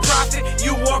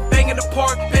in the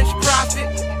park bench prophet.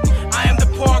 I am the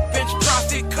park bench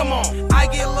prophet. Come on, I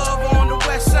get love on the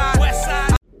west side. West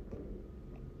side.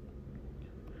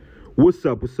 What's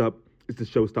up? What's up? It's the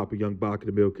showstopper Young Baca,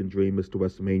 the American Dream, Mr.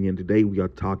 Westmania, and today we are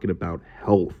talking about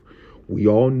health. We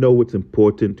all know it's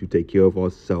important to take care of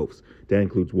ourselves. That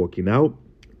includes working out,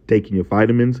 taking your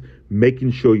vitamins,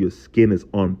 making sure your skin is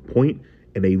on point,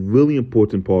 and a really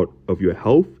important part of your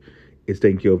health is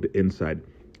taking care of the inside.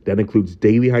 That includes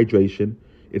daily hydration.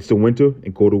 It's the winter,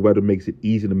 and colder weather makes it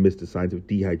easy to miss the signs of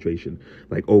dehydration,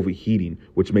 like overheating,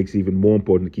 which makes it even more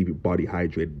important to keep your body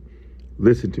hydrated.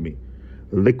 Listen to me.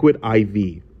 Liquid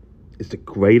IV is the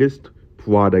greatest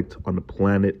product on the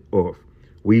planet Earth.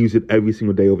 We use it every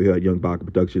single day over here at Young Baca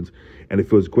Productions, and it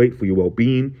feels great for your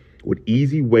well-being with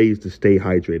easy ways to stay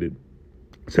hydrated.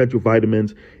 Essential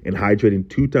vitamins and hydrating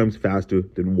 2 times faster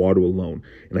than water alone.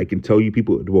 And I can tell you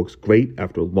people, it works great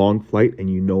after a long flight. And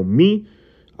you know me,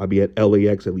 I'll be at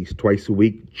LAX at least twice a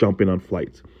week jumping on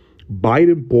flights. Buy it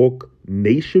in bulk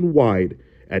nationwide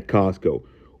at Costco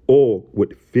or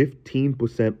with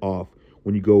 15% off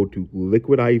when you go to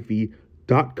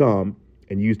liquidiv.com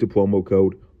and use the promo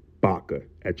code BACA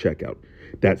at checkout.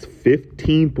 That's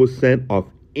 15% off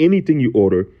anything you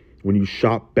order when you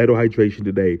shop Better Hydration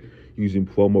today using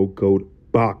promo code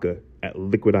BACA at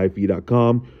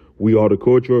liquidiv.com. We are the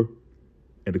culture,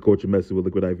 and the culture messes with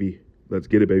Liquid IV. Let's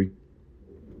get it, baby.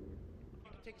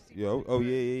 Yo, oh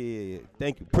yeah.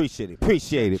 Thank you, appreciate it.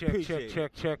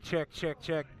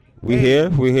 Check. We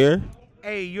here.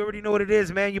 Hey, you already know what it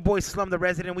is, man. Your boy Slum the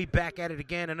Resident. We back at it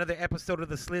again. Another episode of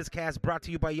the Slizzcast brought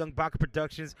to you by Young Baca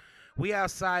Productions. We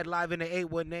outside live in the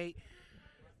 818.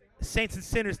 Saints and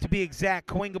Sinners to be exact.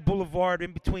 Cahuenga Boulevard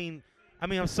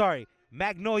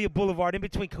Magnolia Boulevard in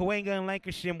between Cahuenga and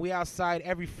Lancashire. We outside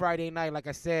every Friday night, like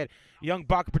I said. Young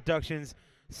Baca Productions,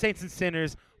 Saints and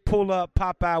Sinners. Pull up,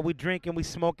 pop out, we drink and we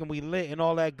smoke and we lit and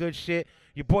all that good shit.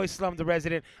 Your boy Slum the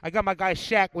Resident. I got my guy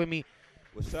Shaq with me.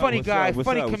 Funny guy,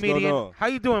 funny comedian. How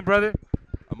you doing, brother?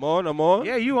 I'm on.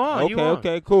 Yeah, you on.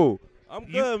 Okay, cool. I'm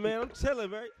good, man. I'm chilling,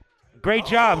 right? Great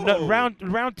job. No,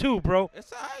 round 2, bro.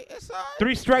 It's all right.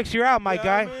 3 strikes, you're out, my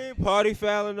guy. I mean, party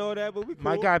fouling, all that, but we cool.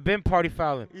 My guy been party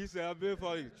fouling. He said, I've been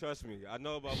party. Trust me, I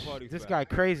know about party This fouling.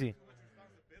 guy crazy.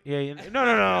 Yeah.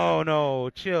 No.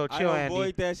 Chill, I Andy.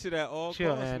 avoid that shit at all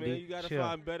Chill, costs, Andy. man. You gotta Chill.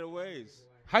 find better ways.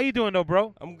 How you doing, though,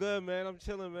 bro? I'm good, man. I'm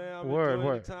chilling, man. I'm Word.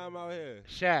 enjoying the time out here.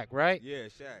 Shaq, right? Yeah,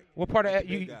 Shaq. What part of Big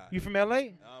you? guy. You from LA?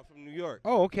 I'm from New York.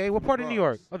 Oh, okay. What part of New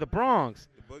York? Oh, the Bronx.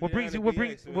 What brings you? What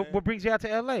brings you out to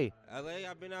LA? LA,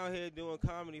 I've been out here doing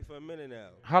comedy for a minute now.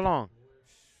 How long?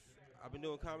 I've been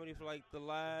doing comedy for like the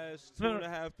last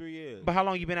 2.5, 3 years. But how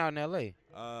long you been out in LA?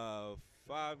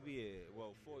 5 years.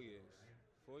 Well, 4 years.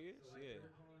 4 years? Yeah.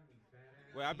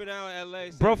 Well, I've been out in LA.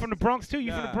 Bro, from the Bronx too?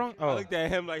 You from the Bronx? I looked at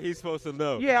him like he's supposed to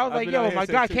know. Yeah, I was like, yo, my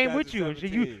guy came with you.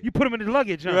 You put him in the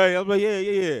luggage, huh? Right, I'm like,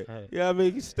 yeah. Yeah, I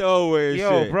mean, he's stowaway and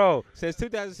shit. Yo, bro. Since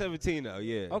 2017, though,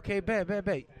 yeah. Okay,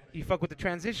 bet. You fuck with the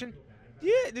transition?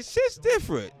 Yeah, this shit's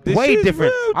different. Way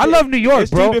different. I love New York,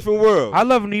 it's bro. It's 2 different worlds. I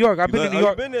love New York. I've been to New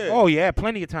York. Been there? Oh, yeah,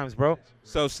 plenty of times, bro.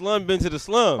 So Slum been to the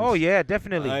slums? Oh, yeah,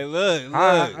 definitely. Like, look.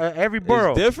 Every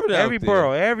borough. It's different every out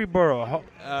borough. there. Every borough.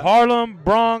 Harlem,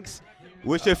 Bronx.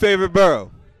 What's your favorite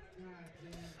borough?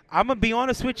 I'm gonna be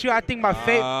honest with you. I think my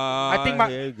favorite.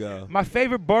 Here you go. My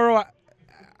favorite borough.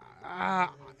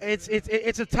 It's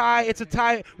a tie. It's a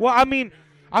tie. Well, I mean,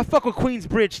 I fuck with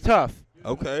Queensbridge tough.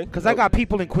 Okay. Because I got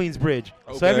people in Queensbridge.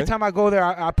 Okay. So every time I go there,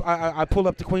 I pull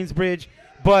up to Queensbridge.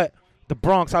 But the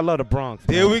Bronx, I love the Bronx.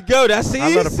 There we go. That's easy. I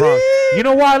love the Bronx. You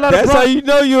know why I love the Bronx? That's how you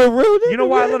know you're a real nigga. You know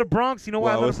why I love the Bronx? You know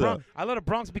why I love the what's Bronx? I love the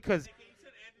Bronx because.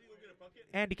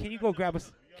 Andy, can you go grab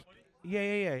us?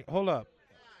 Yeah. Hold up.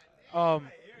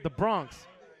 The Bronx.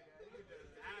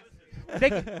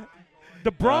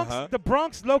 The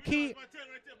Bronx, low key.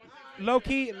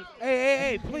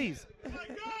 Hey, please.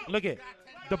 Look at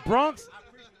the Bronx.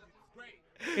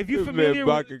 If you're familiar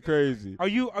with, crazy. Are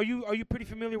you pretty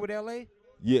familiar with LA?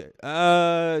 Yeah.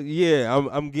 Yeah.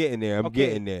 I'm getting there. I'm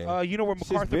getting there. You know where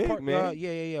MacArthur big, Park? man.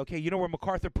 Yeah. Okay. You know where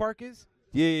MacArthur Park is?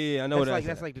 Yeah. I know that's what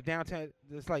that's like the downtown.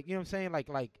 It's like, you know what I'm saying, like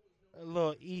a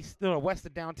little west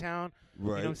of downtown. Right. You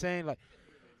know what I'm saying, like.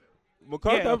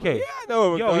 MacArthur. Okay. Yeah, I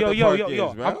know what MacArthur Park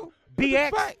is, bro.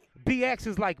 BX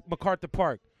is like MacArthur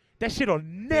Park. That shit'll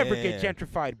never get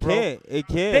gentrified, bro. It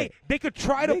can't. They could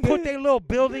try to put their little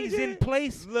buildings in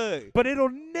place, but it'll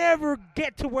never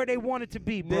get to where they want it to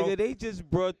be, bro. Nigga, they just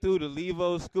brought through the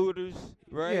Levo scooters,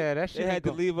 right? Yeah, that shit. They had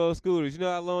the Levo scooters. You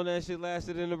know how long that shit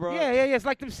lasted in the Bronx? Yeah. It's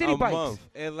like them city bikes. Month.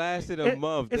 It lasted a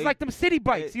month. It's like them city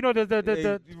bikes. You know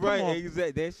the right,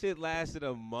 exactly. That shit lasted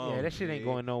a month. Yeah, that shit ain't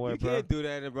going nowhere, bro. You can't do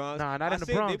that in the Bronx. Nah, not in the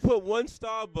Bronx. They put one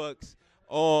Starbucks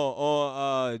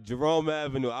on Jerome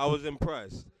Avenue. I was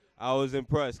impressed.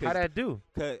 How'd that do?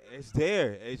 Cause it's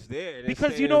there.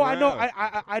 Because you know, I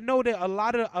know that a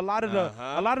lot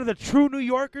of the true New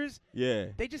Yorkers. Yeah.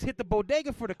 They just hit the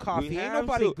bodega for the coffee. Ain't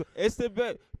nobody. It's the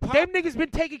best. Them niggas been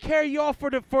taking care of y'all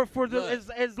for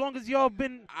as long as y'all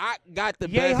been. I got the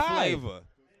best flavor.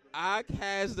 Ock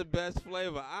has the best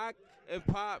flavor. Ock and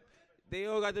Pop, they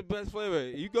all got the best flavor.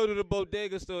 You go to the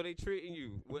bodega store, they treating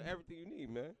you with everything you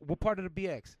need, man. What part of the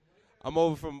BX? I'm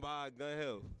over from Gun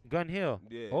Hill. Gun Hill?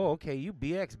 Yeah. Oh, okay. You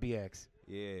BX.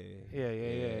 Yeah.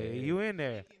 You in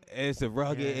there. It's a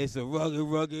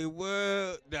rugged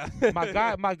world.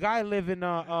 my guy live in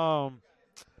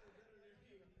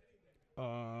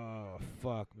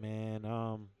fuck,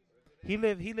 man. He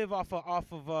live off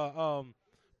of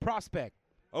Prospect.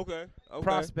 Okay.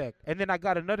 Prospect. And then I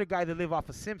got another guy that live off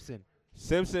of Simpson.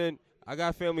 I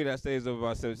got family that stays over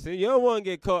by Simpson. You don't want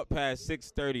to get caught past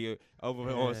 6:30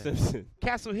 over on Simpson.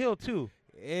 Castle Hill too.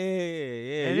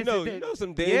 Yeah. You know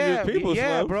some dangerous people.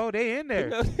 Yeah, slums. Bro, they in there.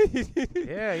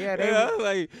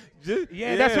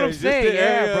 yeah. That's what I'm saying.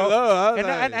 Yeah,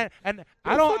 bro. And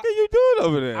I don't. What are you doing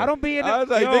over there? I don't be in. I was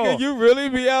like, nigga, you really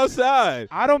be outside?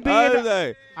 I don't be in.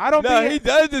 I don't. No, he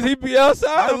does this. He be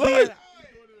outside.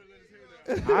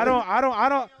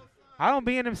 I don't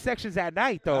be in them sections at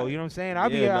night though. You know what I'm saying? I'll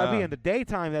be in the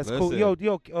daytime. That's cool. Yo,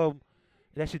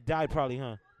 that shit died probably,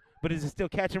 huh? But is it still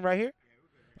catching right here?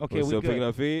 Okay, we still good. Picking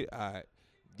up feed. All right.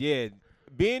 Yeah,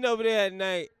 being over there at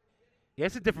night. Yeah,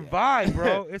 it's a different vibe,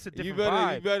 bro. It's a different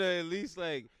vibe. You better at least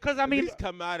at least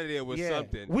come out of there with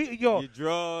something. Your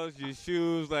drawers, your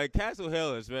shoes, like Castle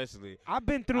Hill especially. I've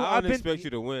been through. I don't expect you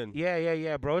to win.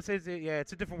 Yeah, bro. It's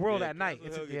a different world at night.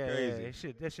 Castle Hill get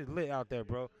crazy. That shit lit out there,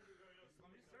 bro.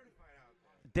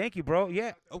 Thank you, bro.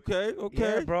 Yeah. Okay.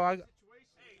 Yeah, bro. I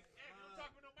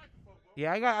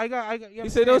got. He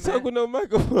said don't talk with no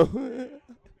microphone.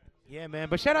 Yeah, man.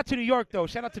 But shout out to New York, though.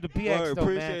 Shout out to the BX, though,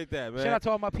 appreciate that, man. Shout out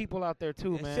to all my people out there,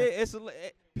 too, man.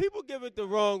 People give it the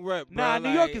wrong rep, bro. Nah,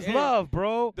 New York is love,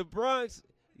 bro. The Bronx,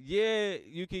 yeah,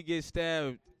 you can get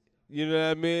stabbed. You know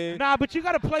what I mean? Nah, but you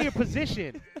got to play your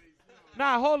position.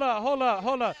 Nah, hold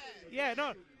up. Yeah,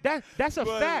 no. That's a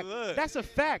fact. Look, that's a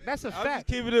fact. I'm just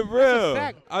keeping it real. That's a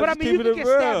fact. But I mean, you can get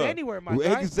stabbed anywhere, my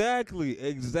guy. Exactly.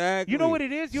 You know what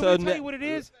it is? You want me to tell you what it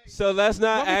is? So let's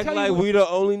not act like we the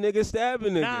only niggas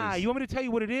stabbing niggas. Nah, you want me to tell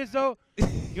you what it is, though? You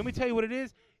want me to tell you what it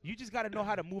is? You just got to know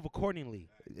how to move accordingly.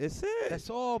 That's it. That's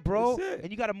all, bro. That's it.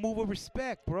 And you got to move with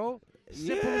respect, bro.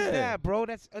 Simple as that, bro.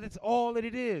 That's all that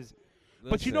it is. Listen.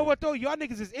 But you know what, though? Y'all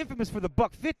niggas is infamous for the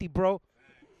 $150, bro.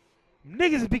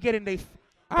 Niggas be getting niggas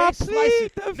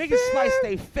slice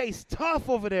their face tough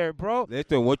over there, bro.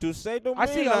 Listen, what you say to me? I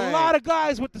see a lot of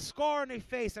guys with the scar on their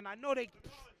face, and I know that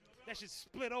shit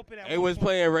split open. They was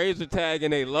playing razor tag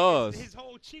and they lost. His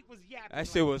whole cheek was yapping. That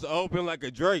shit was open like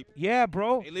a drape. Yeah,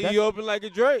 bro. They leave you open like a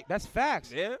drape. That's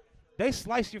facts. Yeah. They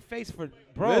slice your face for,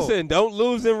 bro. Listen, don't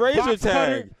lose in razor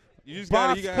tag. You just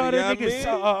box cutter,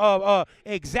 niggas,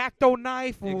 X-Acto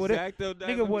knife or whatever. X-Acto knife.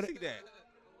 Nigga, Let me see that.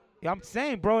 Yeah, I'm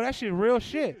saying, bro, that shit real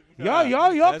shit.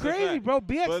 Y'all crazy, bro.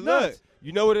 BX but nuts. Look,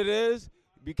 you know what it is?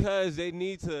 Because they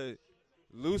need to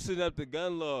loosen up the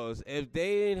gun laws. If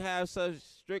they didn't have such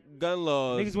strict gun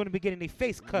laws, niggas wouldn't be getting their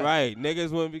face cut. Right,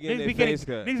 niggas wouldn't be getting their face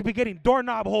cut. Niggas be getting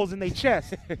doorknob holes in their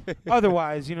chest.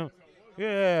 Otherwise, you know.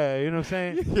 Yeah, you know what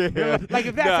I'm saying? Yeah. Like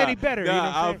if that's any better. Nah, you know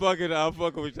what I'm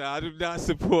fucking with you. I do not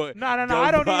support. No, I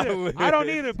don't either. I don't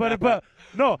either, but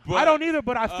I don't either,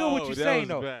 but I feel what you're saying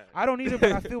though. Bad. I don't either,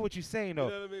 but I feel what you're saying though.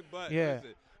 You know what I mean? But yeah.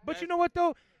 listen, but you know what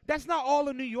though? That's not all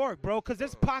of New York, bro, because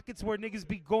there's pockets where niggas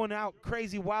be going out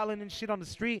crazy wilding and shit on the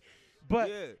street. But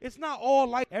it's not all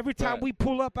like every time we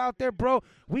pull up out there, bro,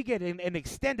 we get an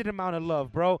extended amount of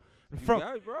love, bro.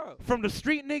 From the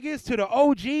street niggas to the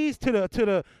OGs to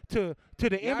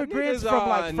the immigrants from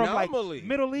like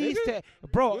Middle East to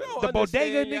the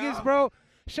bodega niggas, bro.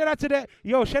 Shout out to that.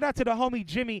 Shout out to the homie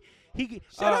Jimmy.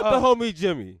 Shout out to homie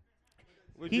Jimmy.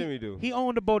 What Jimmy do? He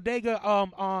owned a bodega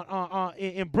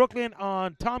in Brooklyn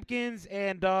on Tompkins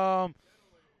and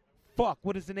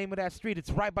what is the name of that street?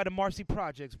 It's right by the Marcy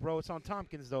Projects, bro. It's on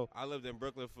Tompkins though. I lived in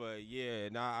Brooklyn for a year.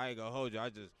 Now I ain't gonna hold you.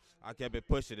 I kept it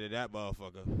pushing to that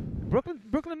motherfucker.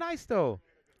 Brooklyn nice though.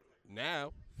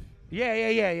 Now.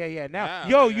 Yeah. Now, Wow,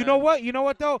 yo, yeah. you know what? You know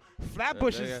what though?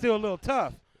 Flatbush Yeah. is still a little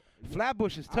tough.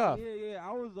 Flatbush is tough. Yeah.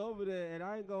 I was over there, and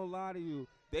I ain't gonna lie to you.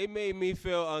 They made me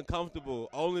feel uncomfortable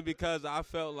only because I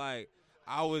felt like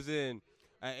I was in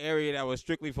an area that was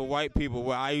strictly for white people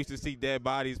where I used to see dead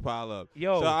bodies pile up.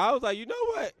 Yo. So I was like, you know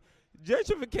what?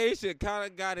 Gentrification kind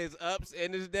of got its ups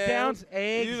and its downs.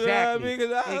 Exactly. You know what I mean?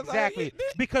 'Cause I was Exactly. like,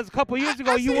 Because a couple years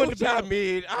ago, I you see wouldn't what have y'all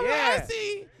been. mean. I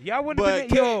see. Y'all wouldn't have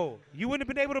been. You wouldn't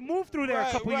have been able to move through there a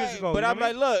couple years ago. But you know I'm what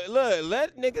I like, mean? look,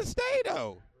 let niggas stay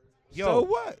though. Yo. So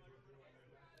what?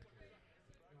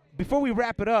 Before we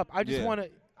wrap it up, I just Yeah.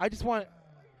 want.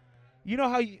 You know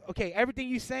how everything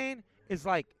you saying is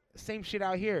like same shit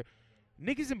out here.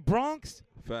 Niggas in Bronx.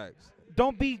 Facts.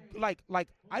 Don't be like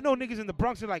I know niggas in the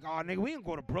Bronx are like, oh nigga, we ain't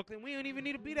going to Brooklyn. We don't even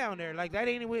need to be down there. Like that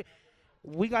ain't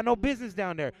we got no business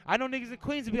down there. I know niggas in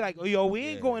Queens will be like, oh yo, we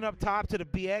ain't going up top to the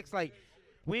BX. Like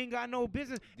we ain't got no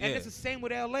business. And it's the same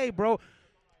with LA, bro.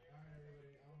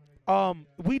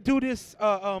 We do this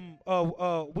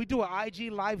we do an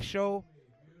IG live show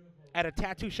at a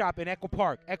tattoo shop in Echo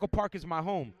Park. Echo Park is my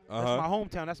home. That's my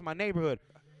hometown. That's my neighborhood.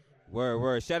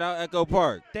 Word. Shout out Echo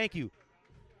Park. Thank you.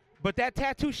 But that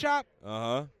tattoo shop,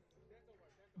 Uh-huh.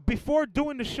 before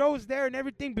doing the shows there and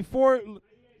everything, before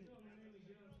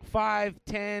 5,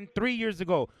 10, 3 years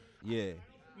ago, Yeah.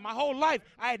 my whole life,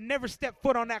 I had never stepped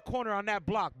foot on that corner on that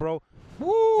block, bro.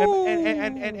 Woo.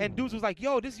 And dudes was like,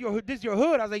 yo, this is your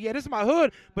hood. I was like, yeah, this is my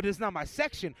hood, but it's not my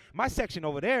section. My section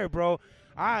over there, bro.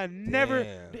 I never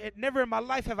in my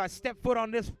life have I stepped foot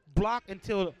on this block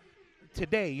until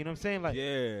today. You know what I'm saying? Like,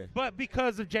 Yeah. But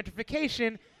because of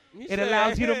gentrification, it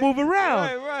allows you to move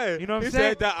around. Right. You know what I'm He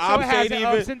saying? said the So it ops has ain't the even.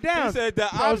 ups and downs. He said the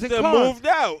Pros ops and have cons. moved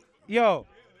out. Yo,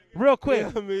 real quick, You know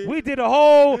what I mean? we did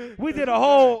a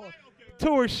whole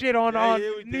tour shit on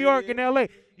we New did, York yeah. and LA.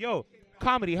 Yo,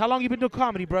 comedy. How long you been doing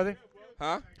comedy, brother?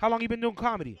 Huh? How long you been doing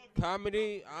comedy?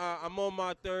 Comedy, I'm on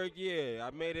my 3rd year. I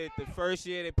made it the first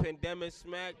year the pandemic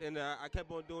smacked, and I kept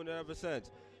on doing it ever since.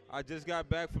 I just got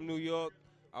back from New York.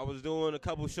 I was doing a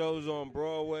couple shows on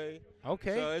Broadway.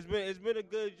 Okay. So it's been a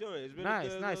good joint. It's been Nice, a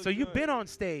good nice. little So you've joint. been on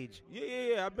stage.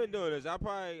 Yeah. I've been doing this. I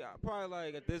probably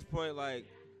like at this point like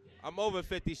I'm over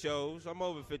 50 shows.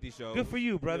 Good for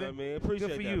you, brother. You know what I mean? Appreciate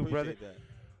Good for that. you, brother. Appreciate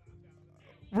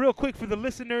that. Real quick for the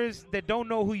listeners that don't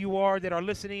know who you are, that are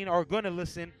listening or gonna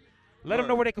listen, let them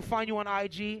know where they can find you on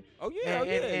IG. Oh yeah,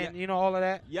 and you know all of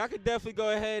that. Y'all could definitely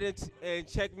go ahead and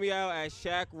check me out at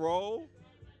Shaq Roll.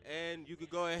 And you could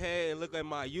go ahead and look at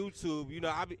my YouTube. You know,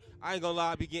 I ain't gonna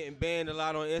lie, I be getting banned a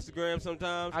lot on Instagram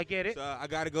sometimes. I get it. So I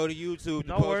gotta go to YouTube to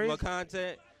No post worries. my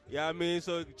content. You know what I mean?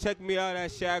 So check me out at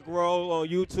Shaq Roll on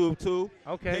YouTube too.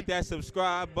 Okay. Hit that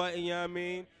subscribe button, you know what I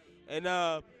mean? And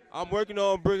I'm working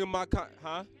on bringing my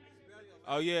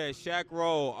Oh yeah, Shaq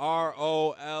Roll,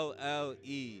 ROLLE.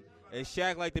 And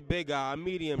Shaq like the big guy, I'm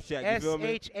medium Shaq, you feel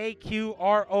me?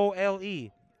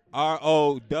 SHAQROLE.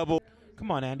 RO double. Come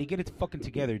on, Andy, get it fucking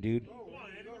together, dude.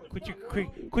 Quit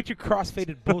your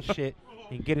crossfaded bullshit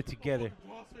and get it together.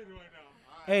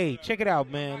 Hey, check it out,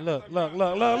 man. Look.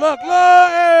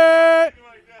 Hey!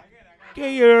 Get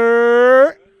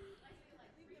your.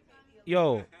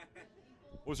 Yo.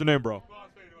 What's your name, bro?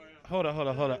 Hold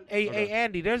on. Hey,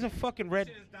 Andy, there's a fucking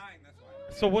red.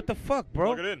 So what the fuck,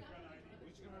 bro?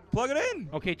 Plug it in.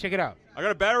 Okay, check it out. I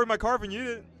got a battery in my car if you need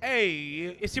it.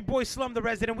 Hey, it's your boy Slum the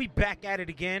Resident. We back at it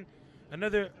again.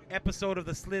 Another episode of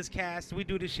the Slizzcast. We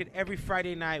do this shit every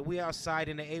Friday night. We outside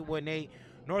in the 818,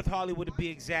 North Hollywood to be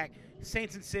exact.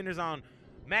 Saints and Sinners on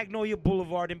Magnolia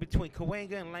Boulevard in between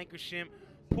Cahuenga and Lancashire.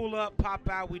 Pull up, pop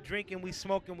out. We drinking, we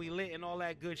smoking, we lit, and all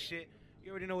that good shit.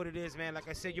 You already know what it is, man. Like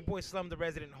I said, your boy Slum the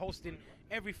Resident hosting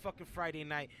every fucking Friday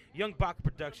night. Young Baca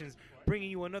Productions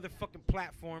bringing you another fucking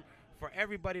platform for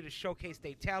everybody to showcase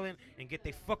their talent and get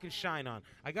their fucking shine on.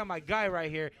 I got my guy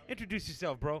right here. Introduce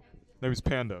yourself, bro. Name is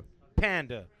Panda.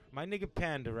 Panda. My nigga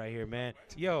Panda right here, man.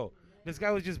 Yo, this guy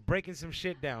was just breaking some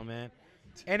shit down, man.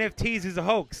 NFTs is a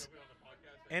hoax.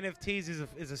 NFTs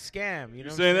is a scam. You know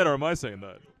You saying that or am I saying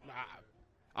that?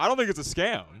 I don't think it's a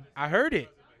scam. I heard it.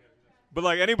 But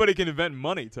like anybody can invent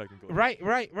money technically. Right.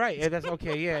 Yeah, that's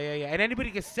okay. Yeah. And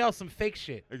anybody can sell some fake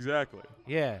shit. Exactly.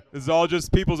 Yeah. This is all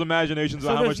just people's imaginations So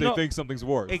on how there's much no- they think something's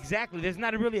worth. Exactly. There's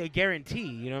not really a guarantee.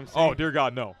 You know what I'm saying? Oh dear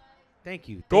God, no. Thank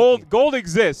you. Gold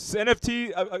exists.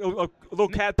 NFT, a little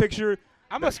cat picture.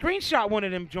 I'm gonna screenshot one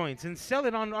of them joints and sell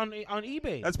it on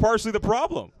eBay. That's partially the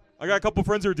problem. I got a couple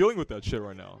friends who are dealing with that shit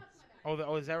right now.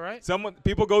 Oh, is that right?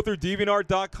 People go through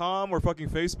DeviantArt.com or fucking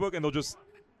Facebook and they'll just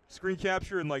screen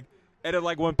capture and like edit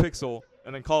like one pixel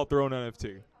and then call it their own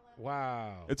NFT.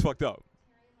 Wow. It's fucked up.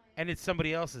 And it's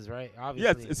somebody else's, right? Yeah,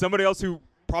 Obviously. it's somebody else who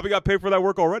probably got paid for that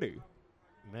work already.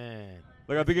 Man.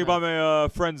 Like I'm thinking about my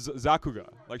friend Zakuga.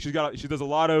 Like she does a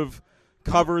lot of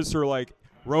covers for like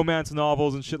romance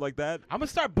novels and shit like that. I'm gonna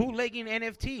start bootlegging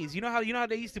NFTs. You know how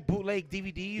they used to bootleg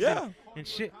DVDs and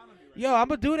shit. Yo, I'm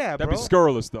gonna do that, bro. That'd be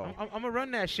scurrilous though. I'm gonna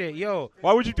run that shit, yo.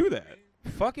 Why would you do that?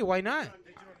 Fuck it, why not?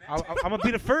 I'm gonna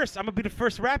be the first. I'm gonna be the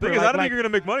first rapper. Thing is, I don't think you're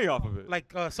gonna make money off of it. Like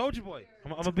Soulja Boy.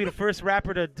 I'm gonna be the first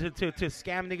rapper to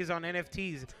scam niggas on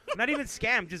NFTs. Not even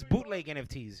scam, just bootleg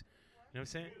NFTs. You know what I'm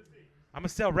saying? I'm gonna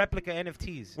sell replica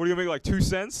NFTs. What are you gonna make, like 2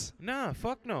 cents? Nah,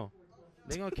 fuck no.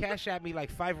 They gonna cash at me like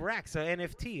 5 racks a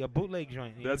NFT, a bootleg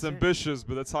joint. You That's know what ambitious,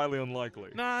 but that's highly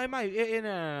unlikely. Nah, it might.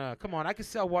 No. Come on, I could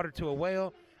sell water to a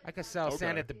whale. I could sell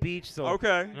sand at the beach. So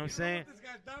okay. You know what I'm saying? This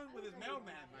guy's done with his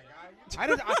mailman, my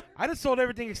guy. I just sold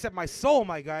everything except my soul,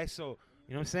 my guy. So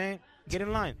you know what I'm saying? Get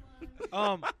in line.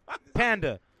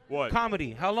 Panda. What?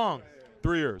 Comedy. How long?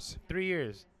 3 years. 3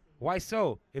 years. Why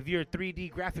so? If you're a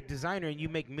 3D graphic designer and you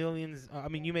make millions,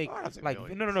 you make like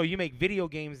millions. no, you make video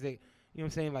games that, you know what I'm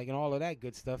saying, like, and all of that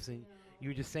good stuff. So you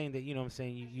were just saying that, you know what I'm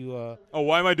saying, you Oh,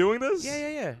 why am I doing this?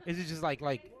 Yeah. Is it just like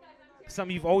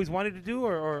something you've always wanted to do,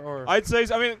 or? I'd say,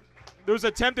 there was an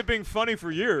attempt at being funny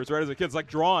for years, right? As a kid, it's like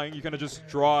drawing. You kind of just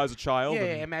draw as a child.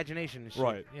 Yeah, imagination and shit.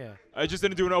 Right. Yeah. I just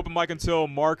didn't do an open mic until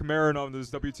Mark Maron on this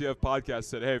WTF podcast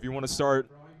said, hey, if you want to start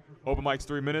open mics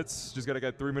 3 minutes, just got to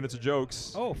get 3 minutes of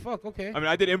jokes. Oh, fuck, okay.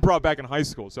 I did improv back in high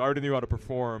school, so I already knew how to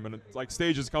perform, and it's like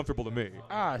stage is comfortable to me.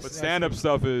 But stand-up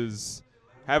stuff is,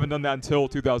 haven't done that until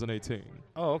 2018.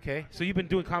 Oh, okay. So you've been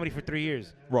doing comedy for 3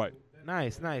 years. Right.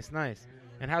 Nice.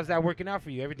 And how's that working out for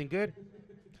you? Everything good?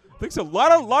 I think so. A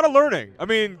lot of learning.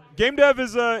 Game dev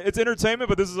is it's entertainment,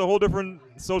 but this is a whole different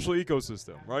social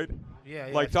ecosystem, right? Yeah.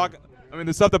 Like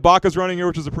the stuff that Baca's running here,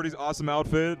 which is a pretty awesome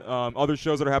outfit. Other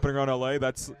shows that are happening around LA.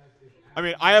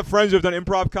 I have friends who have done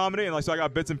improv comedy, and so I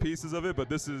got bits and pieces of it.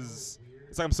 But it's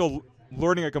like I'm still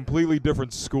learning a completely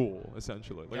different school,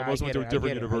 essentially. Like I almost went to a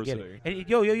different university. And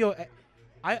yo,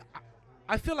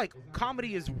 I feel like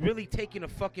comedy is really taking a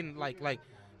fucking like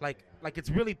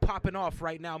it's really popping off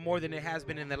right now more than it has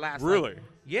been in the last. Really?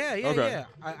 Yeah.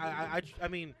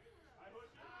 Okay.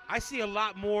 I see a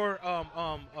lot more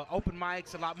open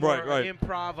mics, a lot more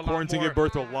improv, a Quarantine lot more. gave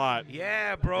birth to a lot.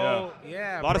 Yeah, bro.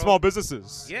 Yeah. A lot of small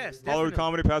businesses. Yes, definitely. Hollywood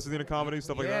comedy, Pasadena comedy,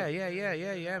 stuff like that.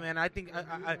 Yeah, man. I think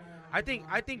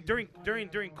during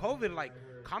COVID, like,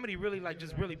 comedy really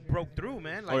just really broke through,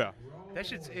 man. Like, that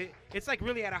shit's it's like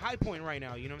really at a high point right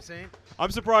now. You know what I'm saying?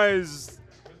 I'm surprised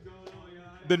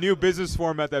the new business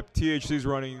format that THC's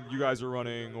running, you guys are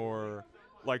running, or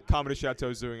like Comedy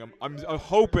Chateau's doing. I'm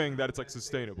hoping that it's like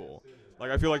sustainable.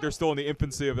 Like I feel like they're still in the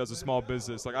infancy of as a small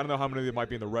business. Like I don't know how many of them might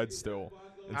be in the red still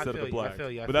instead of the black. I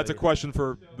feel you. But that's a question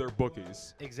for their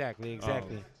bookies. Exactly.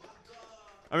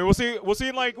 We'll see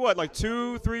in like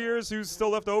 2-3 years who's still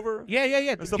left over. Yeah.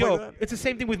 And stuff Yo, like that. it's the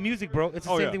same thing with music, bro. It's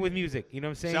the same thing with music. You know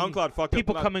what I'm saying? SoundCloud fucked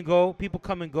people up. come and go.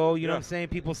 You know what I'm saying?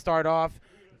 People start off.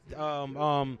 They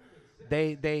on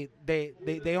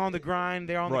the grind.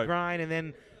 They're on the grind, and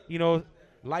then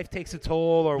life takes a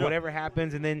toll or whatever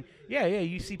happens, and then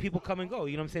you see people come and go.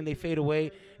 You know what I'm saying? They fade away,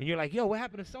 and you're like, yo, what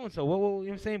happened to so and so? What you know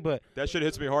what I'm saying? But that shit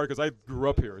hits me hard because I grew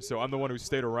up here, so I'm the one who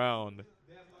stayed around.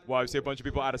 While I see a bunch of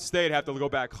people out of state have to go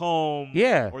back home.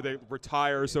 Yeah. Or they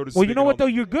retire, so to speak. Well, you know what though?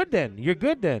 You're good then.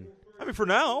 For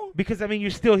now. Because you're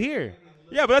still here.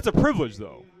 Yeah, but that's a privilege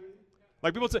though.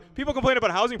 Like people complain about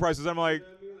housing prices. I'm like,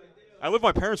 I lived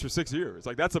with my parents for 6 years.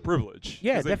 Like that's a privilege.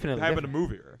 Yeah, definitely. They happen to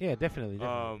move here. Yeah, definitely.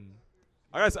 I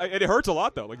guess it hurts a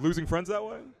lot though. Like losing friends that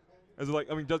way. As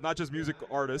not just music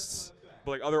artists,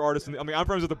 but like other artists. I'm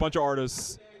friends with a bunch of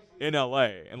artists in LA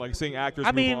and like seeing actors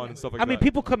move on and stuff like that.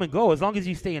 People come and go as long as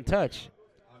you stay in touch.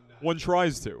 One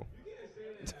tries to.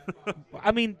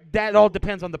 That all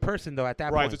depends on the person though. At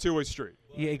that point, right? It's a two-way street.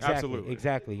 Yeah, exactly. Absolutely.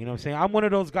 Exactly. You know what I'm saying? I'm one of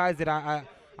those guys that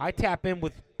I tap in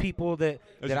with people that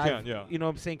I you know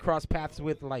what I'm saying, cross paths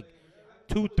with like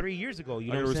 2-3 years ago.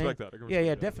 You know what I'm saying? I can respect that.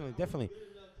 Yeah, definitely.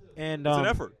 And it's an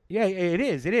effort. Yeah, it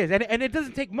is, and it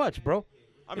doesn't take much, bro.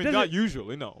 Not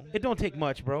usually, no. It don't take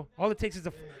much, bro. All it takes is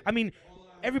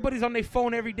everybody's on their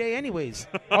phone every day anyways.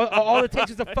 all it takes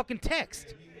is a fucking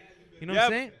text. You know what I'm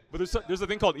saying? But there's a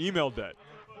thing called email debt.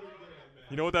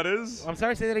 You know what that is? I'm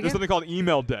sorry, say that again? There's something called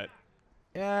email debt.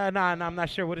 Nah, I'm not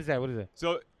sure. What is that?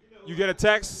 So you get a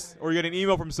text or you get an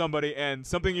email from somebody and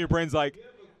something in your brain's like,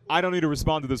 I don't need to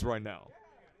respond to this right now.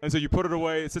 And so you put it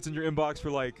away. It sits in your inbox for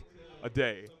like a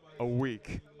day, a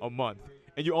week, a month.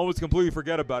 And you almost completely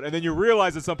forget about it. And then you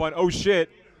realize at some point, oh, shit,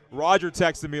 Roger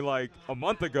texted me like a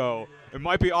month ago. It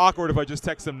might be awkward if I just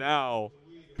text him now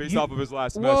based off of his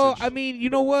last message. Well, you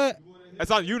know what? That's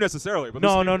not you necessarily. But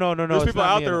No. There's people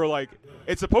out there who are like,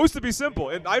 it's supposed to be simple.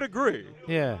 And I'd agree.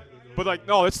 Yeah. But like,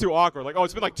 no, it's too awkward. Like, oh,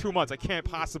 it's been like 2 months. I can't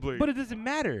possibly. But it doesn't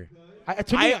matter.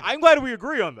 To me, I'm glad we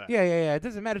agree on that. Yeah. It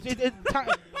doesn't matter.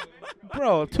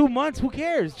 Bro, 2 months. Who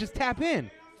cares? Just tap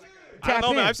in. I don't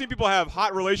know, man. I've seen people have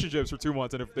hot relationships for 2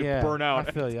 months and if they burn out.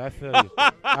 I feel you. I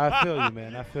feel you,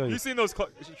 man. I feel you. You've seen those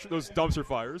dumpster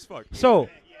fires? Fuck. So,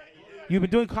 you've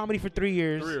been doing comedy for 3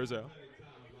 years. 3 years,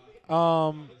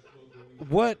 yeah.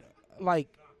 What, like?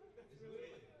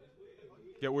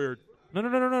 Get weird.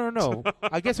 No.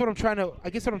 I guess what I'm trying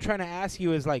to ask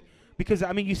you is like, because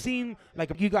I mean, you seem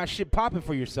like you got shit popping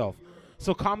for yourself.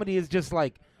 So comedy is just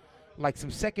like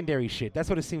some secondary shit. That's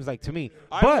what it seems like to me.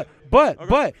 But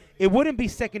it wouldn't be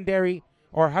secondary,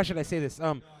 or how should I say this?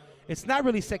 It's not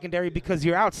really secondary because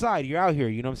you're outside, you're out here.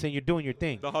 You know what I'm saying? You're doing your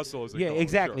thing. The hustle is. Yeah,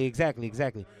 exactly.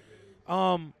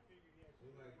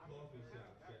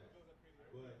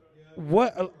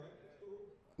 What,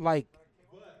 like,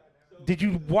 did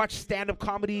you watch stand-up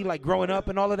comedy like growing up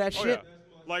and all of that shit?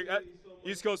 Yeah. Like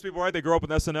East Coast people, right? They grow up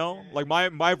with SNL. Like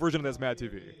my version of that's Mad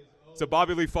TV. So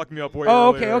Bobby Lee fucked me up way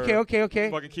earlier. Okay.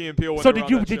 Fucking Key and Peele. So did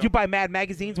you buy Mad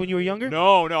magazines when you were younger?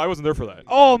 No, I wasn't there for that.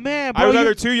 Oh man, bro, I was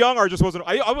either too young or just wasn't.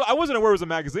 I wasn't aware it was a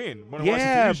magazine when I watched the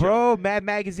TV show. Bro, Mad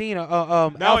magazine.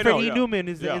 Alfred E. Newman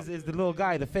is the little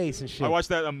guy, the face and shit. I watched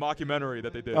that mockumentary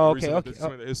that they did. Oh, recently, okay.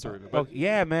 the history of it. But,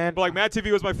 yeah, man. But like Mad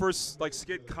TV was my first like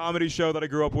skit comedy show that I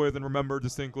grew up with and remember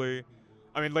distinctly.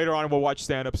 I mean, later on we'll watch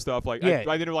stand-up stuff. Like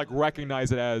I didn't like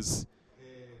recognize it as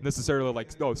necessarily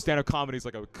like stand-up comedy is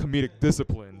like a comedic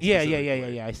discipline. Yeah.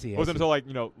 I see. It wasn't until like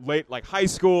late like high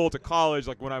school to college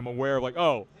like when I'm aware of like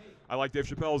I like Dave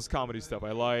Chappelle's comedy stuff.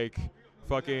 I like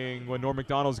fucking when Norm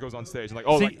Macdonald goes on stage and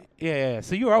like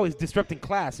So you were always disrupting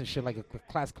class and shit, like a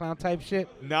class clown type shit.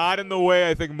 Not in the way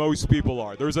I think most people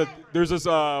are. There's this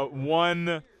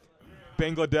one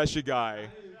Bangladeshi guy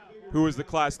who was the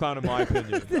class clown in my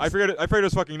opinion. I forget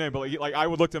his fucking name, but like I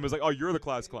would look to him as like, oh, you're the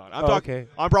class clown.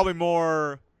 I'm probably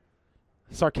more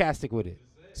sarcastic with it.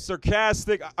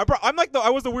 Sarcastic. I'm like I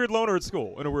was the weird loner at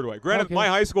school in a weird way. Granted, my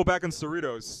high school back in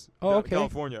Cerritos,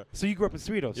 California. So you grew up in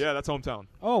Cerritos? Yeah, that's hometown.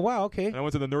 Oh wow, okay. And I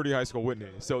went to the nerdy high school, Whitney.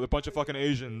 So a bunch of fucking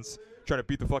Asians trying to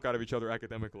beat the fuck out of each other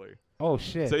academically. Oh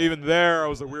shit. So even there, I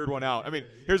was the weird one out. I mean,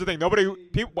 here's the thing: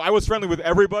 I was friendly with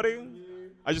everybody.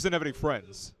 I just didn't have any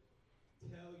friends.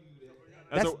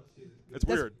 It's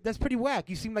weird. That's pretty whack.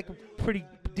 You seem like a pretty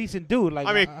decent dude. Like,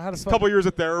 I mean, a couple years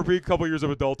of therapy, a couple years of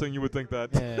adulting, you would think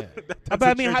that. Yeah. But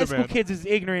I mean, high school kids is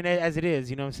ignorant as it is.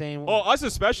 You know what I'm saying? Oh, us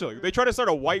especially. They try to start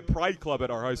a white pride club at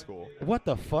our high school. What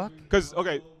the fuck? Because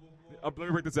let me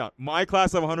break this down. My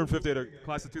class of 150 at a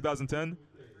class of 2010.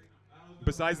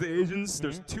 Besides the Asians,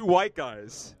 there's 2 white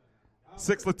guys,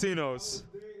 6 Latinos,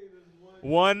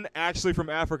 1 actually from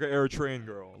Africa, Eritrean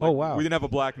girl. Like, oh wow. We didn't have a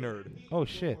black nerd. Oh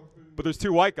shit. But there's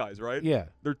 2 white guys, right? Yeah.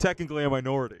 They're technically a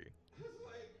minority.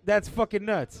 That's fucking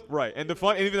nuts. Right. And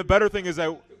even the better thing is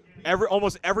that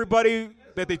almost everybody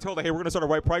that they told, hey, we're going to start a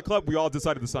white pride club, we all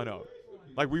decided to sign up.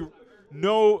 Like we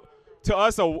know, to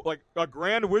us, a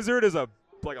grand wizard is a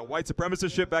white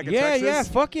supremacist shit back in Texas. Yeah,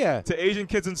 fuck yeah. To Asian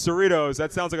kids in Cerritos,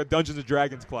 that sounds like a Dungeons and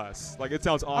Dragons class. Like it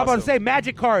sounds awesome. I'm about to say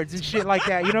magic cards and shit like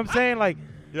that. You know what I'm saying? Like,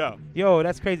 yeah. Yo,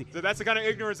 that's crazy. So that's the kind of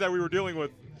ignorance that we were dealing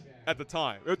with at the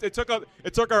time. It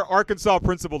took our Arkansas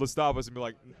principal to stop us and be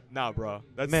like, nah, bro.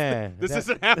 This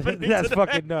isn't happening That's today.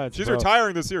 fucking nuts, She's bro.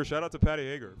 retiring this year. Shout out to Patty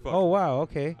Hager. Fuck. Oh, wow,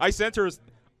 okay.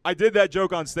 I did that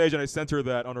joke on stage, and I sent her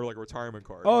that on her retirement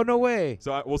card. Oh, no way.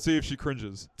 So we'll see if she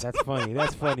cringes. That's funny.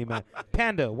 That's funny, man.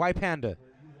 Panda. Why Panda?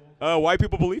 White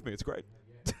people believe me. It's great.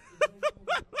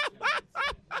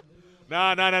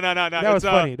 No. That was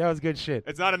funny. That was good shit.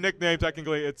 It's not a nickname,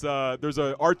 technically. It's there's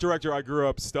an art director I grew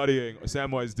up studying,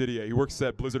 Samwise Didier. He works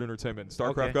at Blizzard Entertainment,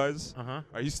 StarCraft guys. Uh-huh.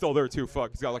 He's still there, too.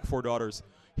 Fuck. He's got 4 daughters.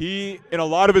 In a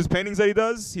lot of his paintings that he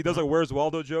does a Where's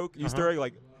Waldo joke, Easter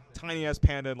egg, tiny-ass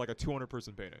panda in a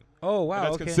 200-person painting. Oh, wow, and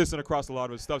that's consistent across a lot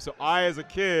of his stuff. So I, as a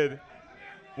kid,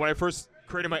 when I first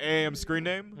created my AAM screen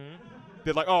name,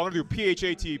 did I'm going to do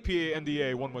PHAT,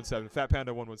 PANDA 117, Fat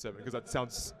Panda 117, because that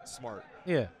sounds smart.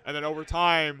 Yeah. And then over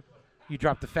time, you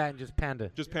drop the fat and just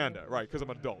Panda. Just Panda, right, because I'm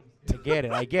an adult. I get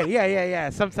it. Yeah.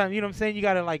 Sometimes, you know what I'm saying, you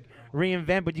got to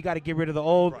reinvent, but you got to get rid of the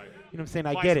old. Right. You know what I'm saying?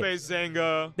 I get it. MySpace,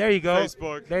 Zanga, there you go.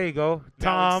 Facebook. There you go.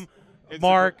 Tom,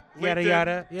 Mark, yada,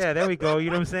 yada. Yeah, there we go. You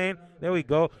know what I'm saying? There we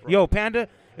go. Right. Yo, Panda,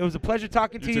 it was a pleasure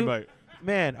talking to you. You too, mate.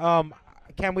 Man, I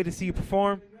can't wait to see you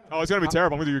perform. Oh, it's going to be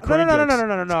terrible. I'm going to do your crane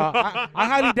jokes. No. I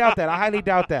highly doubt that. I highly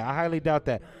doubt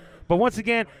that. But once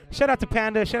again, shout out to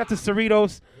Panda. Shout out to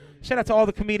Cerritos. Shout out to all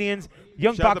the comedians.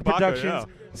 Young Baca Productions.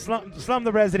 Slum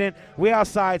the Resident. We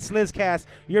outside. Slizzcast.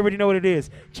 You already know what it is.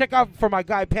 Check out for my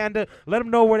guy Panda. Let them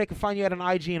know where they can find you at on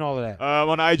IG and all of that.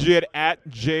 On IG at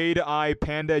Jade Eye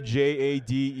Panda,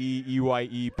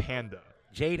 JadeEye Panda.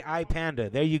 Jade Eye Panda.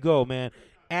 There you go, man.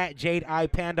 At Jade Eye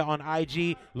Panda on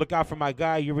IG. Look out for my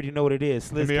guy. You already know what it is.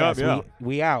 Hit me up, Slizzcast.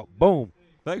 We out. Boom.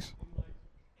 Thanks.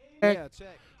 Yeah,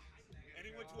 check.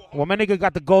 Well, my nigga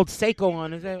got the gold Seiko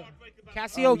on. Is that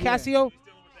Casio? Oh, yeah. Casio?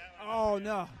 Oh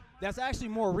no, that's actually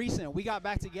more recent. We got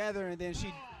back together, and then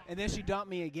she dumped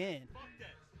me again.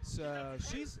 So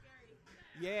she's,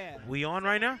 yeah. We on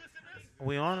right now?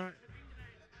 We on?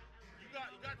 You got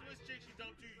to this chick, she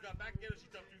dumped you. You got back together, she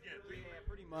dumped you again. Yeah,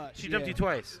 pretty much. She dumped you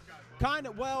twice. Kind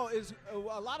of. Well, is a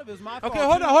lot of it's my fault. Okay,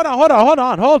 hold too. on.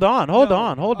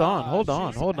 Hold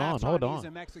on. She's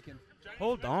a Mexican.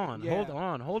 Hold on.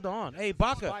 Hey,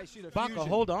 Spice, Baca. she the Baca, fusion.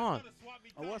 hold on.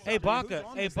 Oh, what's Hey, up, man? Baca. Who's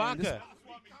on Hey, this thing? This- Baca.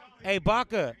 Hey,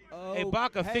 Baca. Oh, Hey,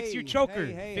 Baca, fix your choker.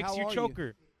 Hey, Fix how your are you?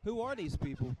 choker. Who are these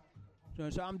people?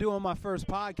 I'm doing my first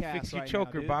podcast. Fix your right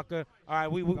choker, now, dude. Baca. All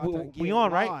right, we About to get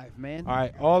on, right? live, man. All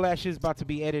right, all that shit's about to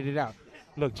be edited out.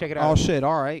 Look, check it out. Oh shit!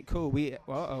 All right, cool.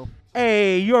 Uh-oh.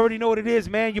 Hey, you already know what it is,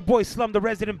 man. Your boy Slum the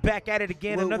Resident back at it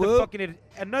again. Whoop, another whoop.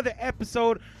 another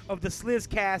episode of the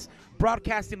Slizzcast,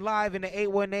 broadcasting live in the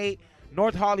 818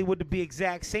 North Hollywood to be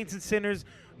exact. Saints and Sinners,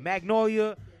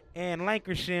 Magnolia, and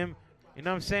Lancashire. You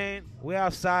know what I'm saying? We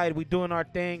outside, we doing our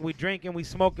thing, we drinking, we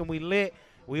smoking, we lit,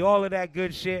 we all of that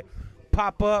good shit.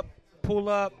 Pop up, pull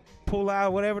out,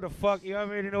 whatever the fuck. You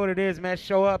already know what it is, man.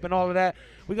 Show up and all of that.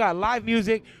 We got live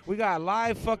music. We got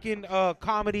live fucking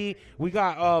comedy. We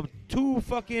got 2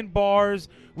 fucking bars.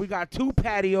 We got 2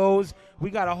 patios. We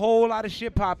got a whole lot of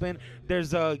shit popping.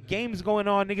 There's games going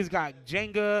on. Niggas got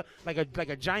Jenga, like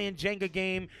a giant Jenga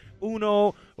game.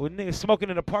 Uno, with niggas smoking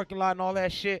in the parking lot and all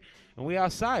that shit. And we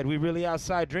outside. We really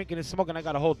outside drinking and smoking. I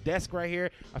got a whole desk right here.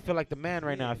 I feel like the man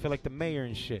right now. I feel like the mayor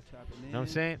and shit. You know what I'm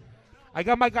saying? I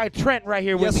got my guy Trent right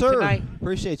here with Yes, me sir. tonight.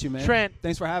 Appreciate you, man. Trent.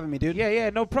 Thanks for having me, dude. Yeah,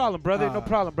 no problem, brother. No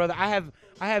problem, brother. I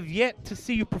have yet to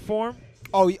see you perform.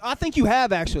 Oh, I think you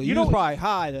have actually. You You know- was probably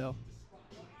high though.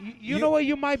 You know what?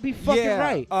 You might be fucking yeah,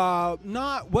 right.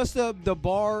 Not what's the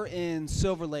bar in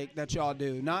Silver Lake that y'all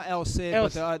do? Not El Cid,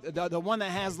 but the one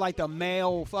that has like the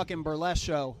male fucking burlesque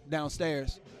show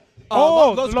downstairs.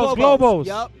 Los Globos.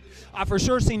 Yep, I for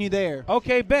sure seen you there.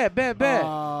 Okay, bet.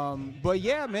 But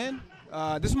yeah, man.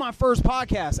 This is my first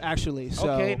podcast actually. So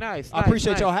Okay, nice, I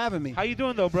appreciate nice. y'all having me. How you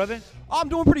doing though, brother? I'm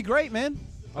doing pretty great, man.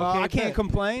 Okay, I can't bet.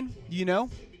 complain. You know.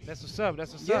 That's what's up.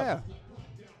 That's what's Yeah. up.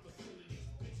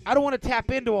 I don't want to tap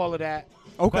into all of that.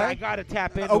 Okay. But I gotta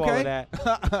tap into all of Okay.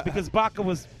 that because Baca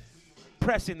was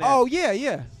pressing that. Oh yeah.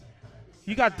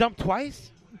 You got dumped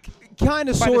twice Kind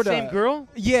of, by sort the of. same girl?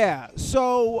 Yeah.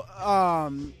 So, I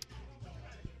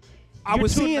You're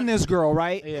was too seeing this girl,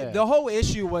 right? Yeah. The whole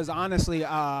issue was honestly,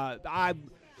 I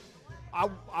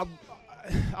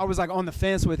was like on the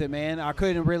fence with it, man. I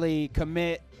couldn't really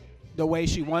commit the way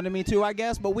she wanted me to, I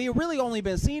guess. But we had really only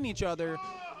been seeing each other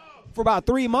for about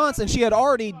 3 months, and she had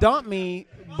already dumped me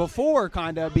before,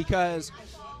 kind of, because,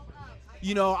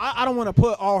 you know, I don't want to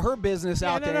put all her business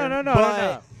out there. No.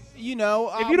 But, you know,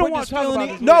 If you don't we're wanna just talk feeling about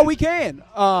it. this No, later. we can.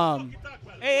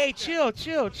 Hey, chill.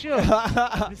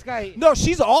 This guy. No,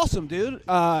 she's awesome, dude.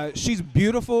 She's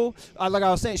beautiful. Like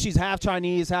I was saying, she's half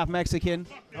Chinese, half Mexican.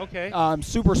 Okay.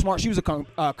 Super smart. She was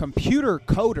a computer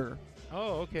coder,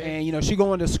 Oh, okay. and you know she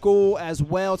going to school as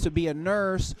well to be a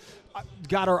nurse.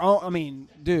 Got her own. I mean,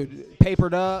 dude,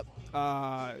 papered up.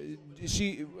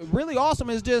 She really awesome.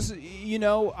 Is just you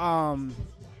know,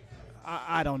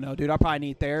 I don't know, dude. I probably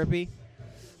need therapy,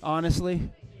 honestly.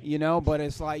 You know, but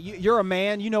it's like you're a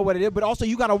man, you know what it is, but also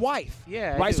you got a wife.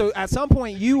 Yeah, I right. do. So at some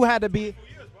point you had to be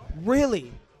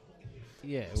really.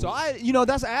 Yeah. So you know,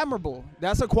 that's admirable.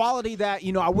 That's a quality that,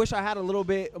 you know, I wish I had a little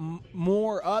bit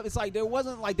more of. It's like there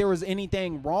wasn't like there was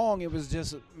anything wrong. It was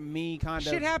just me kind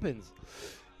of. Shit happens.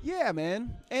 Yeah,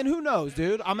 man. And who knows,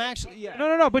 dude? I'm actually. Yeah.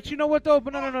 No. But you know what though?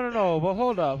 But no. But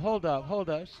hold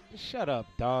up. Shut up,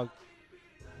 dog.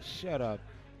 Shut up.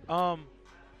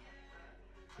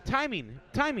 Timing.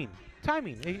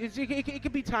 It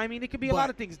could be timing. It could be a lot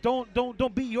of things.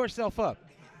 Don't beat yourself up.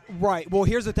 Right. Well,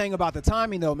 here's the thing about the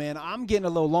timing, though, man. I'm getting a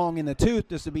little long in the tooth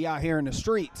just to be out here in the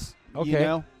streets. Okay. You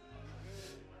know.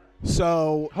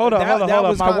 So Hold up.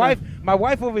 was My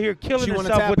wife over here killing She wanna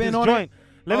herself tap with in this on it? joint.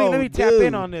 Let me tap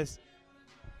in on this.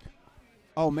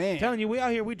 Oh man. I'm telling you, we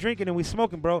out here, we drinking and we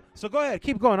smoking, bro. So go ahead,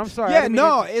 keep going. I'm sorry. I Yeah, didn't mean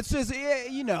no, to- it's just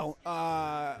you know,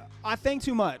 I think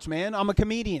too much, man. I'm a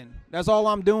comedian. That's all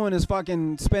I'm doing is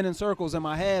fucking spinning circles in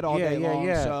my head all day long.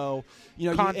 Yeah. So you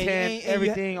know, Content,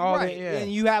 everything, all right, that. Yeah.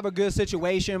 And you have a good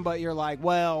situation, but you're like,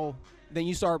 well, then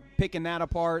you start picking that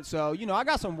apart. So, I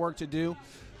got some work to do.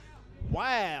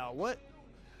 Wow,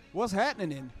 what's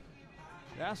happening?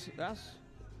 That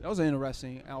was an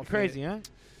interesting outfit. Crazy, huh?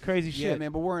 Crazy Yeah, shit.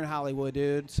 man, but we're in Hollywood,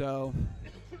 dude, so.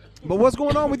 But what's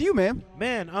going on with you, man?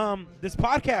 Man, this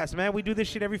podcast, man, we do this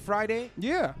shit every Friday.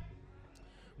 Yeah.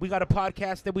 We got a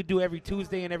podcast that we do every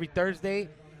Tuesday and every Thursday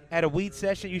at a weed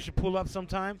session. You should pull up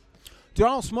sometime. Dude, I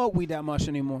don't smoke weed that much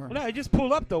anymore. Well, no, just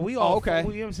pull up, though. We all, okay. You know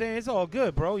what I'm saying? It's all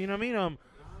good, bro. You know what I mean?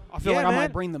 I feel like I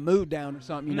might bring the mood down or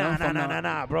something,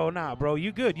 Nah, bro.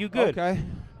 You good. Okay.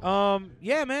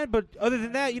 Yeah, man, but other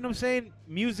than that, you know what I'm saying?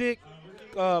 Music,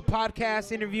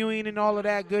 podcast, interviewing, and all of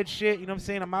that good shit. You know what I'm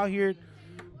saying? I'm out here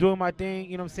doing my thing,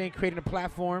 you know what I'm saying? Creating a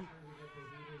platform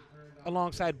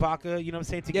alongside Baca, you know what I'm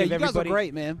saying? To give you everybody, guys are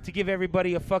great, man. To give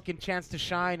everybody a fucking chance to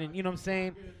shine, and you know what I'm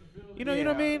saying? You know what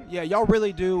I mean? Yeah, y'all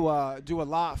really do a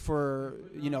lot for,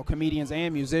 comedians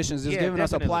and musicians. Just giving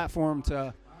us a platform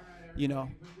to,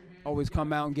 always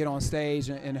come out and get on stage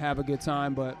and have a good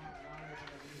time. But,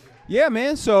 yeah,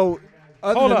 man, so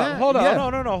hold on.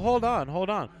 No, hold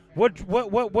on.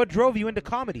 What drove you into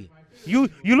comedy? You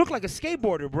look like a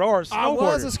skateboarder, bro, or a snowboarder. I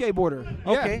was a skateboarder.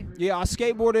 Okay. Yeah, I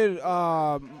skateboarded,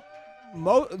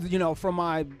 from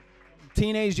my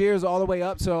teenage years all the way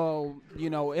up to,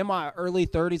 in my early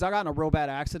 30s. I got in a real bad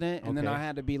accident, and then I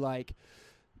had to be like,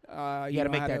 you got to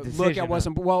make that decision. Look, I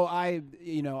wasn't. Well,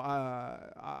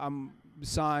 I'm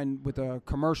signed with a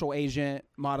commercial agent,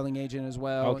 modeling agent as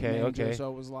well. Okay. So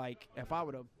it was like, if I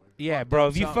would have. Yeah, bro,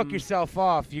 if you fuck yourself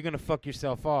off, you're going to fuck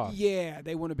yourself off. Yeah,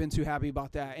 they wouldn't have been too happy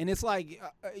about that. And it's like,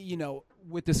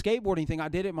 with the skateboarding thing, I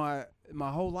did it my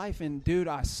whole life, and, dude,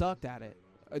 I sucked at it.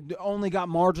 Only got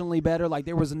marginally better. Like,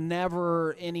 there was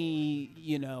never any,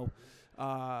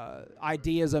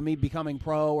 ideas of me becoming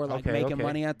pro or, like, making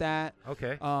money at that.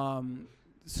 Okay.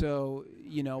 So,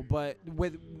 but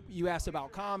with you asked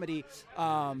about comedy.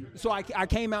 So I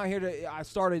came out here I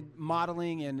started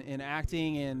modeling and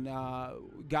acting and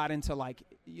got into like,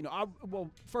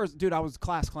 first, dude, I was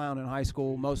class clown in high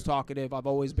school, most talkative. I've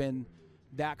always been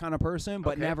that kind of person,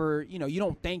 but never, you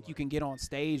don't think you can get on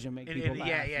stage and make people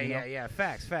laugh. Yeah.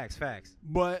 Facts.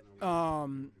 But,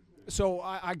 so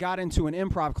I got into an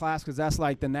improv class because that's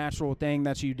like the natural thing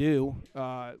that you do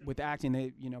with acting.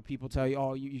 They, people tell you,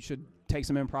 oh, you should take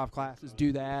some improv classes,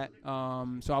 do that.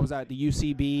 So I was at the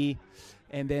UCB,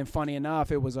 and then funny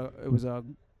enough, it was a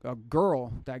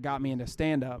girl that got me into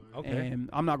stand up. Okay. And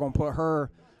I'm not gonna put her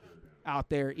out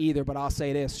there either, but I'll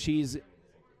say this: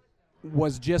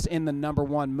 was just in the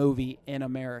 #1 movie in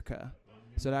America.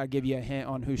 So that'll give you a hint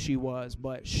on who she was.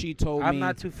 But she told me... I'm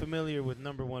not too familiar with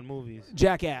 #1 movies.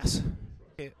 Jackass.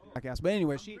 Jackass. But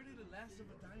anyway, she...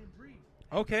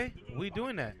 Okay, we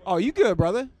doing that. Oh, you good,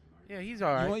 brother? Yeah, he's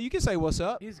all right. You can say what's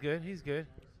up. He's good.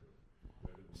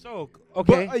 So,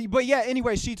 okay. But yeah,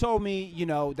 anyway, she told me,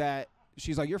 that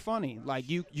she's like, you're funny. Like,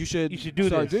 you should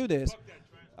do this.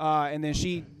 And then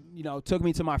she, took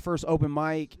me to my first open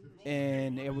mic,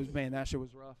 and it was, man, that shit was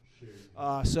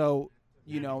rough. So...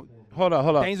 hold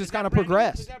on. Things just kind of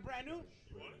progressed. Is that brand new?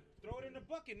 Throw it in the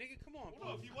bucket, nigga. Come on.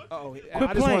 Oh, Quit I just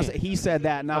want to playing. say he said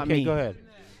that, not me. Okay, go ahead.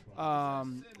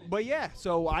 But yeah,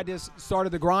 so I just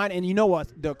started the grind, and you know what?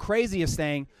 The craziest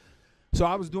thing. So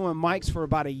I was doing mics for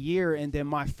about a year, and then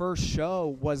my first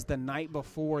show was the night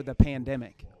before the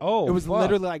pandemic. Oh, it was fuck.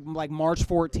 literally like March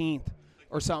 14th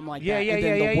or something like that. Yeah, and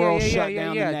then the world shut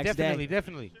down the next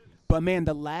definitely. day. But, man,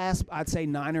 the last, I'd say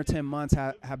 9 or 10 months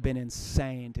have been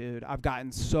insane, dude. I've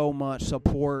gotten so much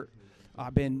support.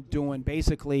 I've been doing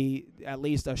basically at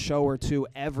least a show or two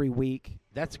every week.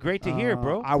 That's great to hear,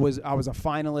 bro. I was a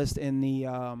finalist in the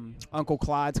Uncle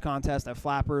Clyde's contest at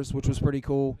Flappers, which was pretty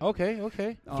cool.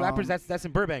 Okay. Flappers, that's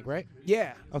in Burbank, right?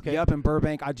 Yeah. Okay. Yep, in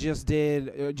Burbank. I just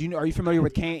did. Are you familiar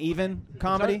with Can't Even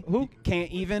comedy? Who?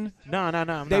 Can't Even. No.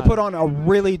 They put on a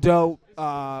really dope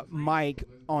mic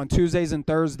on Tuesdays and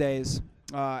Thursdays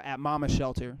at Mama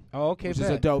Shelter. Oh, okay. Which is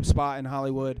a dope spot in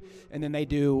Hollywood, and then they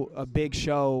do a big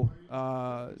show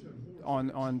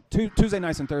on Tuesday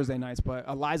nights and Thursday nights. But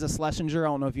Eliza Schlesinger, I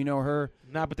don't know if you know her.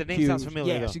 Nah, but the name sounds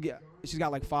familiar. Yeah, she's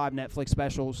got like 5 Netflix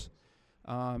specials.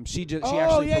 She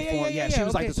actually performed. Yeah, she was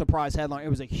okay. like the surprise headline. It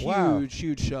was a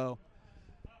huge show.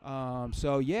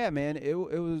 So yeah, man, it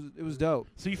was dope.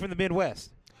 So you're from the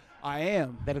Midwest? I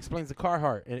am. That explains the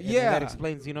Carhartt. And Yeah. that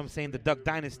explains, you know what I'm saying, the Duck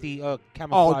Dynasty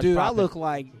camouflage. Oh, dude, I topic. look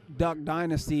like Duck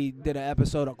Dynasty did an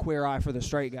episode of Queer Eye for the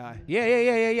Straight Guy. Yeah.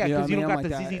 You know Because you don't got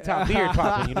what I mean? the ZZ Top beard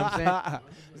popping. You know what I'm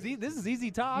saying? This is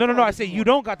ZZ Top. No. I say you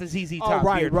don't got the ZZ Top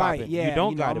beard right. popping. Yeah, you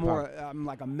don't got it. I'm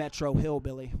like a Metro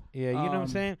hillbilly. Yeah, you know what I'm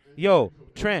saying? Yo,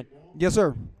 Trent. Yes,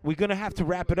 sir. We're going to have to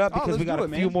wrap it up because let's we got do a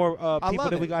it, few man. more I people love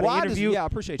that we it. got to Well, interview. I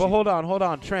appreciate but you. hold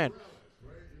on, Trent.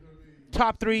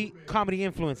 top 3 comedy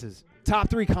influences. Top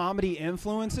 3 comedy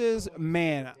influences,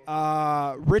 man.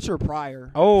 Richard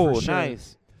Pryor. Oh, for sure.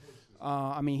 nice.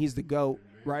 I mean, he's the GOAT,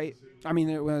 right? I mean,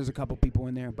 there's a couple people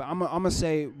in there, but I'm gonna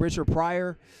say Richard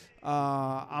Pryor.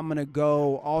 I'm gonna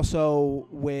go also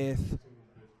with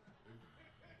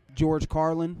George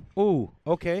Carlin. Ooh,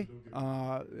 okay.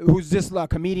 Who's just a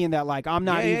comedian that like I'm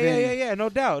not even. Yeah, no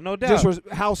doubt. Just was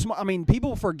how smart. I mean,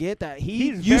 people forget that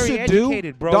He's used very to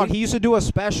educated, bro. Dog, he used to do a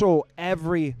special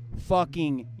every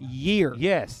fucking year.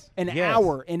 Yes. An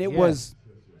hour, and it was,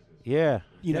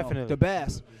 definitely the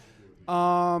best.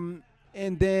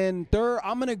 And then third,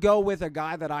 I'm gonna go with a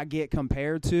guy that I get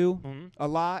compared to a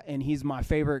lot, and he's my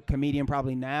favorite comedian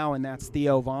probably now, and that's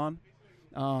Theo Von.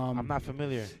 I'm not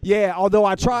familiar. Yeah, although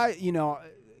I try,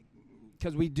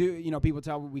 because we do, people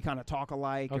tell we kind of talk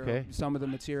alike or some of the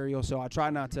material, so I try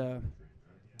not to,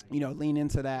 lean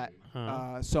into that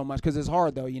so much because it's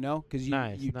hard though, because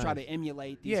you try to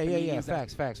emulate these comedians.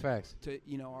 Facts. To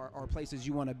are places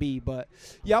you want to be, but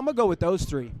yeah, I'm gonna go with those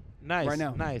 3. Nice, right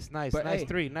now. Nice, But, nice hey.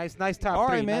 3, nice top All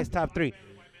 3, right, man. nice top 3.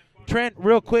 Trent,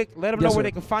 real quick, let them know Yes, where sir.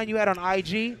 they can find you at on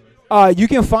IG. You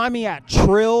can find me at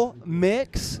Trill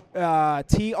Mix,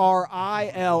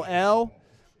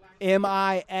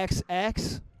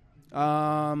 TRILLMIXX.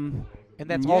 And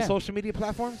that's all social media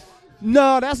platforms?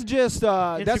 No, that's just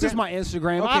my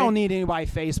Instagram. Okay. I don't need anybody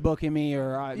Facebooking me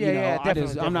or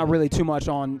definitely. I'm not really too much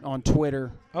on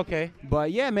Twitter. Okay.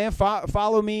 But yeah, man,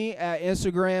 follow me at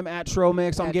Instagram at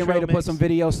Tromix. I'm At getting ready to Tromix. put some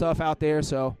video stuff out there.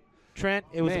 So Trent,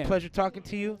 it was a Man. pleasure talking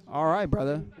to you. all right,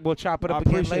 brother. We'll chop it I up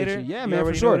again appreciate later. you. Yeah, You man, for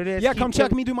already know sure. what it is. Yeah, Keep come check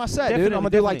kill- me do my set, dude. Definitely, I'm gonna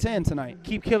do like definitely. 10 tonight.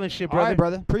 Keep killing shit, All brother. right,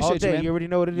 brother. Appreciate All you, day. man. You already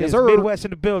know what it is. Yes, sir. Midwest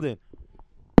in the building.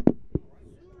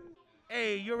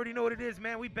 Hey, you already know what it is,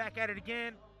 man. We back at it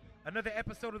again. Another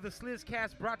episode of the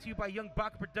Slizzcast brought to you by Young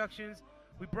Baca Productions.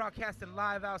 We broadcasting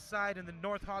live outside in the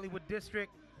North Hollywood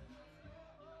district.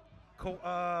 What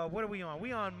are we on?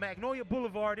 We on Magnolia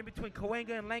Boulevard in between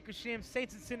Cahuenga and Lancashire,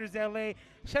 Saints and Sinners, LA.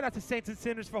 Shout out to Saints and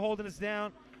Sinners for holding us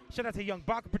down. Shout out to Young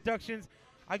Baca Productions.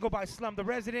 I go by Slum the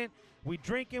Resident. We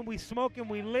drinking, we smoking,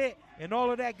 we lit, and all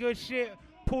of that good shit.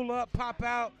 Pull up, pop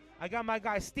out. I got my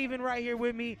guy Steven right here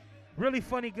with me. Really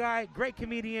funny guy, great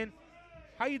comedian.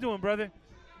 How you doing, brother?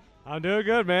 I'm doing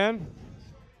good, man.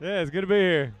 Yeah, it's good to be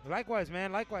here. Likewise,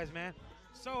 man.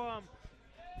 So,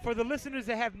 for the listeners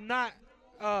that have not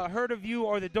heard of you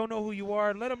or that don't know who you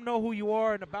are, let them know who you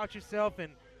are and about yourself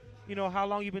and, how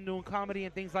long you've been doing comedy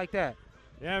and things like that.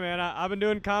 Yeah, man, I've been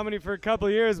doing comedy for a couple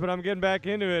of years, but I'm getting back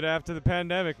into it after the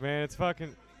pandemic, man. It's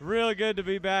fucking really good to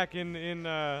be back in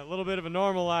a little bit of a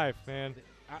normal life, man.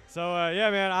 So, yeah,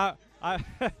 man,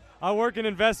 I work in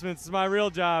investments. It's my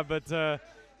real job, but,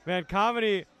 man,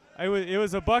 comedy, it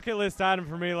was a bucket list item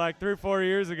for me like 3 or 4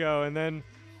 years ago, and then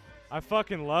I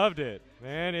fucking loved it,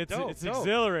 man. It's Dope.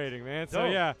 exhilarating, man. So,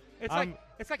 Dope. yeah.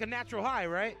 It's like a natural high,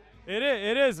 right? It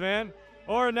is, man.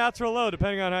 Or a natural low,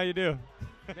 depending on how you do.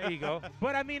 There you go.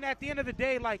 But I mean, at the end of the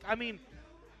day,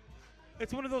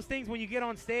 it's one of those things when you get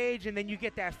on stage and then you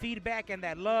get that feedback and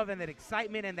that love and that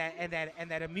excitement and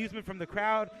that amusement from the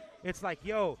crowd. It's like,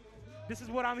 yo, this is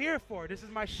what I'm here for. This is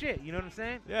my shit. You know what I'm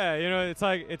saying? Yeah, it's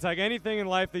like anything in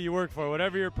life that you work for,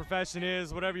 whatever your profession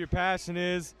is, whatever your passion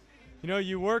is.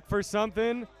 You work for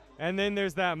something, and then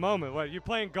there's that moment. What, you're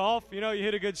playing golf? You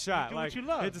hit a good shot. do what you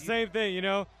love. It's the same thing.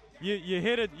 You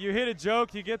hit a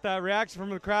joke, you get that reaction from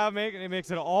the crowd, it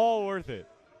makes it all worth it.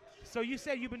 So you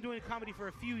said you've been doing comedy for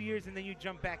a few years, and then you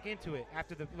jumped back into it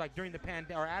after during the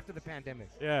or after the pandemic.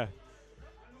 Yeah.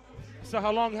 So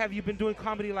how long have you been doing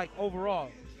comedy overall?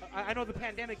 I know the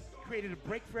pandemic created a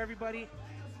break for everybody.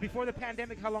 Before the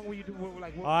pandemic, how long were you doing?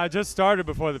 I just started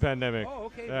before the pandemic. Oh,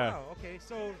 okay. Yeah. Wow. Okay.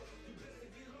 So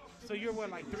you're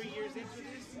 3 years into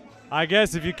this? I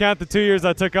guess if you count the 2 years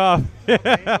I took off. Okay.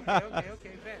 Bet.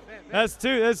 That's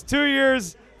 2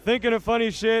 years thinking of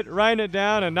funny shit, writing it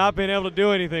down, and not being able to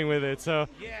do anything with it. So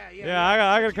Yeah.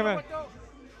 I gotta come You know out. what,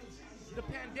 though? The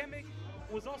pandemic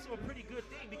was also a pretty good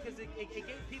thing because it gave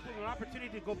people an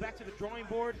opportunity to go back to the drawing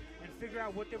board and figure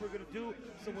out what they were going to do.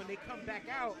 So when they come back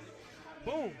out,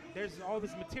 boom, there's all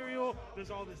this material, there's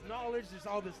all this knowledge, there's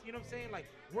all this, you know what I'm saying,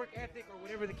 work ethic or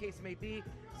whatever the case may be.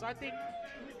 So I think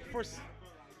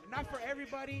not for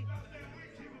everybody,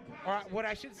 or what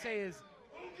I should say is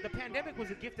the pandemic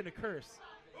was a gift and a curse.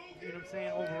 You know what I'm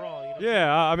saying, overall.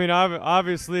 Yeah, I mean,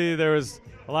 obviously there was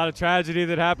a lot of tragedy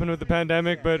that happened with the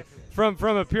pandemic, but from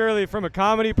a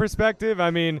comedy perspective,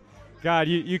 I mean, God,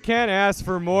 you can't ask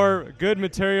for more good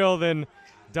material than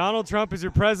Donald Trump is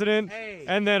your president,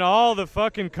 and then all the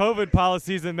fucking COVID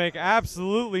policies that make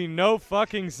absolutely no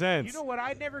fucking sense. You know what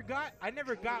I never got?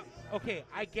 Okay,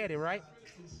 I get it, right?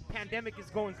 pandemic is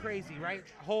going crazy, right?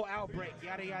 Whole outbreak,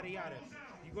 yada yada yada.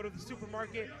 You go to the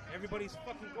supermarket, everybody's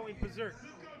fucking going berserk.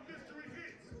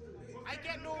 I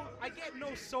get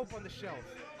no soap on the shelf.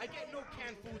 I get no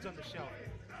canned foods on the shelf.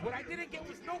 What I didn't get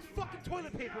was no fucking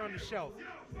toilet paper on the shelf.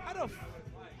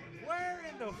 Where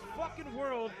in the fucking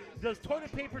world does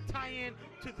toilet paper tie in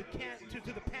to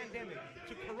the pandemic,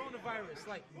 to coronavirus?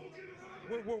 Like,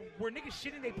 were niggas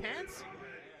shitting their pants?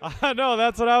 I know,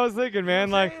 that's what I was thinking, man.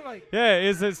 You know what I'm Like, saying? Like, yeah,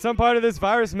 is it some part of this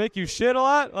virus make you shit a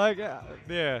lot? Like,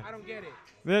 yeah. I don't get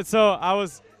it. So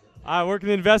I work in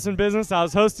the investment business. I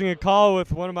was hosting a call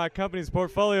with one of my company's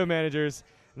portfolio managers,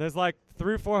 and there's like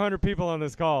 300 or 400 people on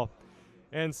this call.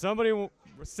 And somebody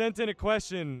sent in a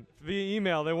question via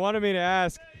email. They wanted me to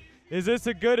ask, is this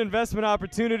a good investment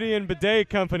opportunity in bidet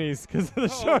companies because of the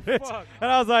shortage? Fuck.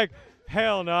 And I was like,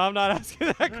 hell no, I'm not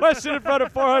asking that question in front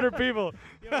of 400 people.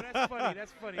 Yo, that's funny.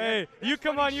 That's funny. Hey, That's you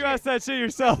come funny on, you shit. ask that shit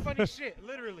yourself. That's funny shit,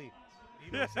 literally.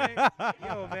 You know what I'm saying?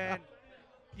 Yo, man.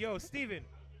 Yo, Steven.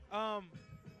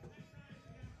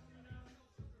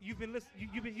 You've been listening.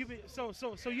 You've been so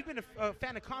you've been a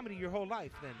fan of comedy your whole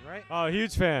life, then, right? Oh,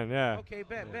 huge fan, yeah. Okay,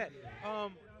 bet.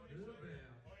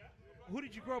 Who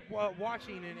did you grow up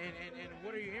watching, and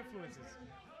what are your influences?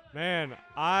 Man,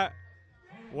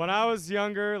 when I was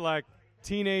younger, like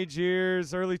teenage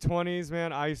years, early 20s,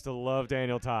 man, I used to love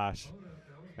Daniel Tosh.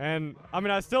 And I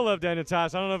mean, I still love Daniel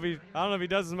Tosh. I don't know if he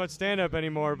does as much stand-up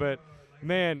anymore, but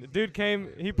man, dude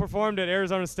he performed at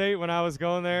Arizona State when I was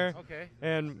going there. Okay.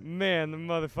 And man, the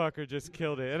motherfucker just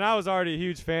killed it. And I was already a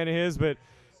huge fan of his, but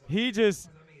he just,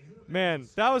 man,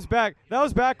 that was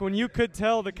back when you could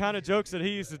tell the kind of jokes that he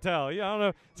used to tell. Yeah, I don't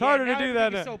know. It's harder to do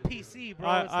that now. It's so PC, bro.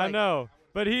 I know.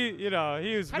 But he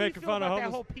was how do you making feel fun of about homeless.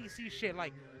 that whole PC shit?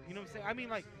 Like, you know what I'm saying? I mean,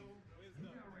 like,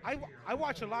 I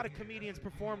watch a lot of comedians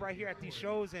perform right here at these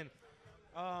shows, and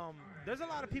there's a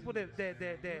lot of people that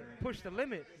push the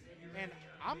limit, and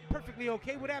I'm perfectly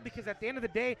okay with that because at the end of the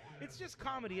day, it's just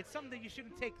comedy. It's something that you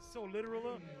shouldn't take so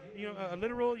literal.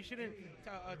 Literal. You shouldn't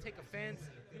take offense.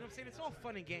 You know what I'm saying? It's all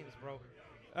fun and games, bro.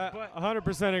 But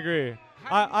 100% agree.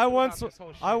 how do you I feel once about this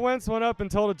whole shit? I once went up and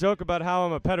told a joke about how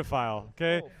I'm a pedophile.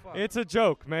 Okay, Oh, fuck. it's a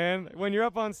joke, man. When you're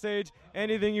up on stage,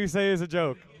 anything you say is a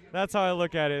joke. That's how I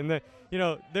look at it. And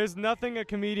there's nothing a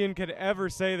comedian could ever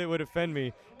say that would offend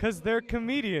me, because they're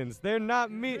comedians. They're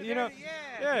not me. Yeah,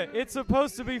 it's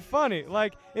supposed to be funny.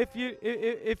 Like if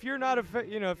you're not a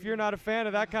fan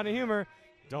of that kind of humor,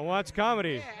 don't watch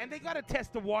comedy. Yeah, and they gotta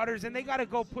test the waters, and they gotta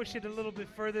go push it a little bit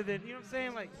further than, you know what I'm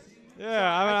saying? Like,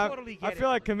 Yeah, so I totally get I it. feel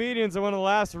like comedians are one of the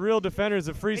last real defenders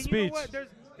of free And speech. you know what?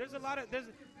 There's a lot of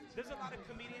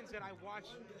comedians that I watch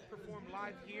perform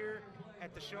live here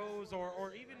at the shows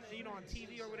or even on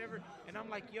TV or whatever, and I'm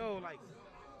like, yo, like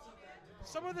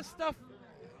some of the stuff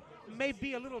may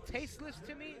be a little tasteless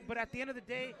to me, but at the end of the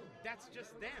day, that's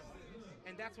just them,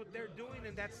 and that's what they're doing,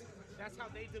 and that's how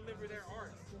they deliver their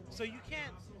art. So you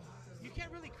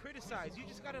can't really criticize. You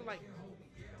just gotta like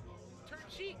turn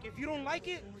cheek. If you don't like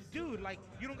it, dude, like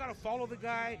you don't gotta follow the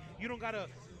guy. You don't gotta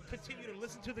continue to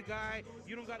listen to the guy.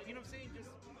 You don't gotta, you know what I'm saying? Just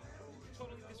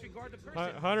totally disregard the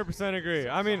person. 100% agree. So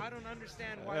I mean, I don't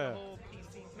understand why yeah. the whole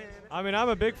PC man. I mean, I'm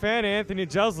a big fan of Anthony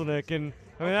Jeselnik, and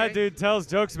I mean that Okay. dude tells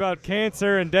jokes about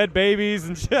cancer and dead babies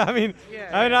and shit. I mean,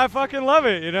 Yeah. I fucking love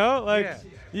it. Like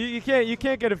Yeah. you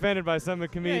can't get offended by something a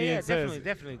comedian says.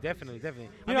 definitely.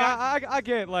 You know, I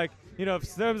get like, if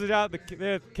Sims is out, the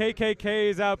KKK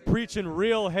is out preaching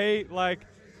real hate. Like,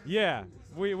 yeah,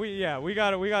 we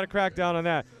gotta crack down on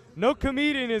that. No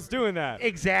comedian is doing that.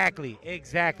 Exactly.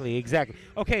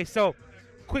 Okay, so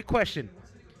quick question: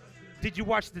 did you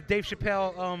watch the Dave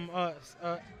Chappelle?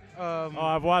 Oh,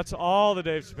 I've watched all the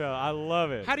Dave Chappelle. I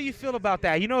love it. How do you feel about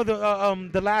that? You know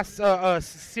the last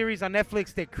series on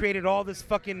Netflix that created all this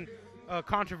fucking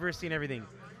controversy and everything.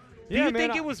 Do Yeah, you man,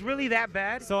 think it was really that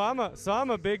bad? So I'm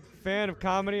a big fan of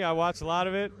comedy. I watch a lot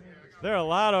of it. There are a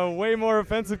lot of way more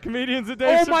offensive comedians than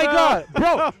Dave Oh my Chappelle.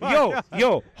 God, bro!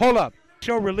 Yo, hold up.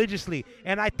 Show religiously,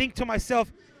 and I think to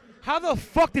myself, how the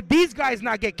fuck did these guys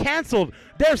not get canceled?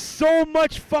 There's so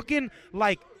much fucking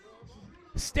like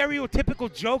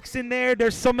stereotypical jokes in there.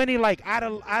 There's so many like out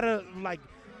of like,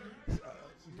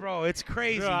 bro, it's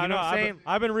crazy. Yeah, I you know what I'm saying?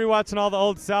 I've been rewatching all the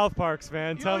old South Parks,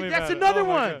 man. Tell me that's about another it. Oh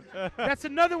my one. God. That's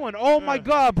another one. Oh my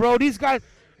God, bro! These guys.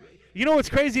 You know what's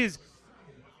crazy is,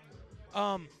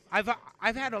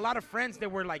 I've had a lot of friends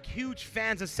that were like huge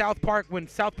fans of South Park when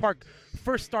South Park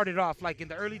first started off, like in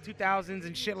the early 2000s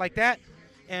and shit like that.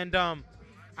 And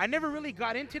I never really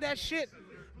got into that shit.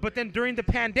 But then during the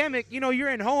pandemic, you're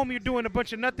in home, you're doing a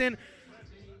bunch of nothing.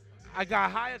 I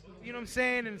got high, you know what I'm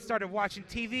saying, and started watching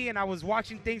TV, and I was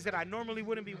watching things that I normally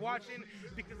wouldn't be watching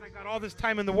because I got all this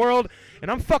time in the world, and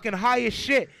I'm fucking high as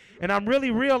shit, and I'm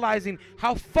really realizing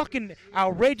how fucking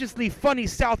outrageously funny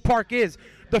South Park is.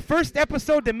 The first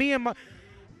episode that me and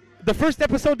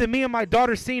my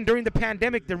daughter seen during the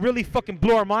pandemic that really fucking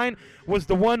blew our mind was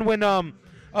the one when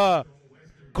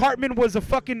Cartman was a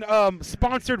fucking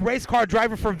sponsored race car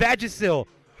driver for Vagisil.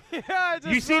 Yeah,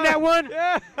 You seen that one?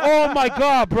 Yeah. Oh my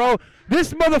god, bro.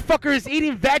 This motherfucker is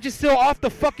eating Vagisil off the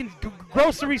fucking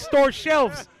grocery store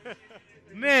shelves.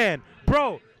 Man,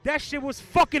 bro, that shit was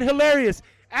fucking hilarious.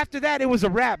 After that, it was a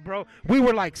wrap, bro. We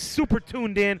were like super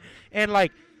tuned in, and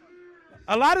like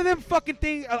a lot of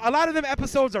them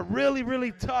episodes are really,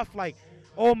 really tough. Like,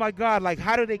 oh my god, like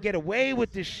how do they get away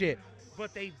with this shit?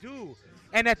 But they do.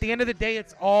 And at the end of the day,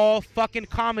 it's all fucking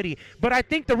comedy. But I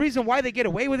think the reason why they get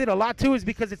away with it a lot, too, is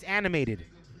because it's animated.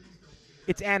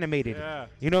 It's animated. Yeah.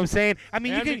 You know what I'm saying? I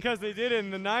mean, And you can... because they did it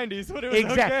in the 90s when it was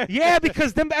Exactly. okay. Yeah,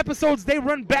 because them episodes, they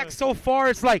run back so far.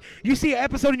 It's like, you see an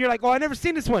episode and you're like, oh, I never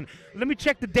seen this one. Let me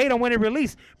check the date on when it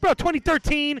released. Bro,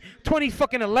 2013,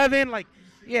 2011, like,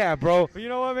 yeah, bro. But you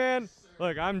know what, man?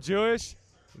 Look, I'm Jewish.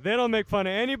 They don't make fun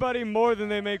of anybody more than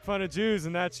they make fun of Jews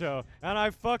in that show. And I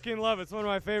fucking love it. It's one of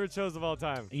my favorite shows of all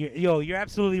time. Yo, you're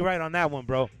absolutely right on that one,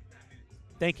 bro.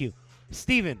 Thank you.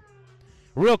 Steven,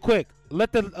 real quick,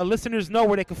 let the listeners know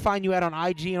where they can find you at on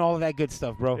IG and all of that good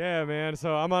stuff, bro. Yeah, man.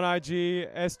 So I'm on IG,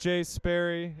 SJ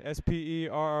Sperry, Sperry,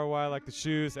 like the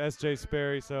shoes, SJ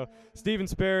Sperry. So Steven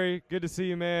Sperry, good to see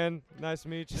you, man. Nice to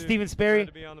meet you. Steven Sperry, Glad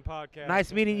to be on the podcast.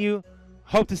 nice meeting you.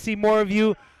 Hope to see more of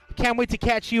you. Can't wait to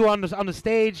catch you on the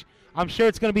stage. I'm sure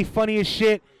it's gonna be funny as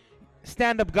shit.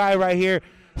 Stand-up guy right here,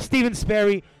 Steven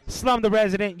Sperry, Slum the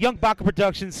Resident, Young Baca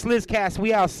Productions, Slizzcast.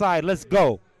 We outside. Let's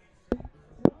go.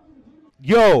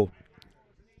 Yo.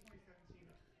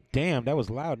 Damn, that was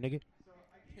loud, nigga.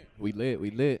 We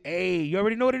lit. Hey, you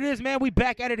already know what it is, man. We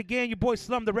back at it again. Your boy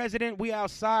Slum the Resident. We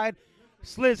outside.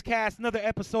 Slizzcast, another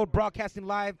episode broadcasting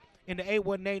live in the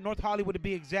 818, North Hollywood to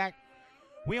be exact.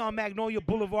 We on Magnolia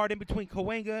Boulevard in between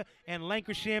Cahuenga and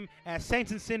Lancashire at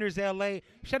Saints and Sinners, L.A.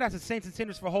 Shout out to Saints and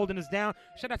Sinners for holding us down.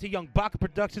 Shout out to Young Baca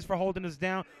Productions for holding us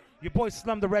down. Your boy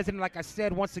Slum the Resident, like I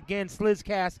said, once again,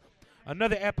 Slizzcast,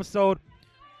 another episode.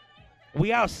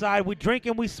 We outside, we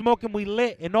drinking, we smoking, we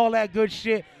lit, and all that good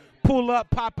shit. Pull up,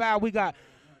 pop out. We got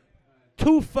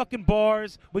 2 fucking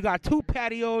bars. We got 2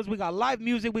 patios. We got live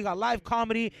music. We got live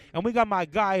comedy. And we got my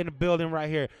guy in the building right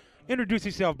here. Introduce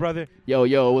yourself, brother.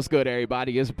 Yo, what's good,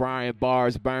 everybody? It's Brian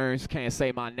Bars Burns. Can't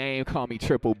say my name. Call me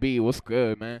Triple B. What's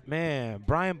good, man? Man,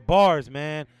 Brian Bars,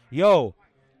 man. Yo,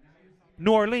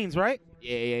 New Orleans, right?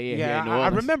 Yeah. I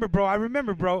remember,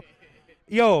 bro.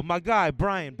 Yo, my guy,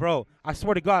 Brian, bro. I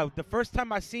swear to God, the first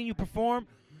time I seen you perform,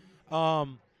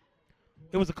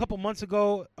 it was a couple months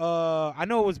ago. I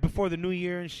know it was before the New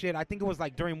Year and shit. I think it was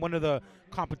like during one of the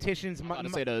competitions. I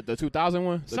say the 2000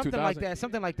 one? The Something 2000?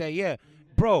 something like that, yeah.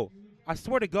 Bro, I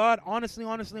swear to God, honestly,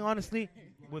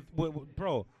 with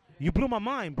bro, you blew my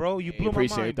mind, bro. You blew my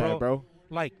mind, appreciate that, bro.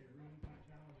 Like,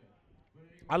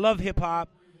 I love hip-hop.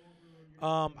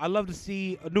 I love to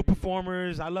see new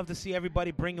performers. I love to see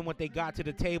everybody bringing what they got to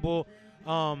the table.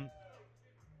 I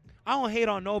don't hate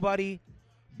on nobody,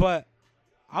 but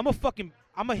I'm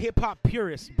a hip-hop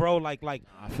purist, bro. Like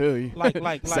I feel you.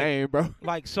 like Same, bro.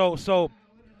 Like so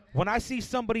when I see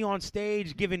somebody on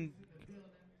stage giving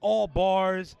all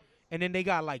bars and then they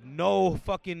got like no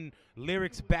fucking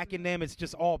lyrics backing them, it's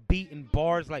just all beat and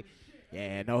bars, like,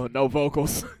 Yeah, no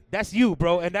vocals. that's you,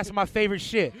 bro, and that's my favorite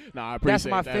shit. Nah, I appreciate That's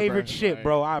my that, favorite bro. shit, Like,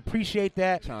 bro. I appreciate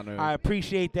that. Tryna- I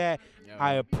appreciate that. Yeah.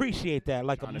 I appreciate that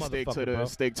like a Trying to motherfucker,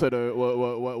 stick to the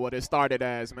what it started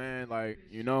as, man. Like,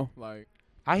 you know, like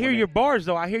I hear when your it- bars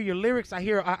though. I hear your lyrics. I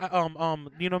hear you know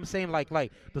what I'm saying, like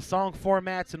the song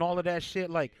formats and all of that shit.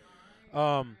 Like,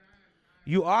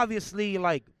 you obviously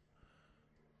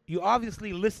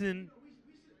listen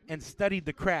and studied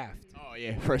the craft. Oh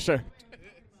yeah, for sure.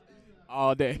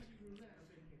 All day.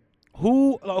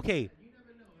 Okay,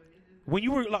 when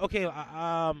you were okay,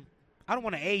 I don't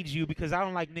want to age you because I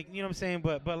don't like Nick. You know what I'm saying?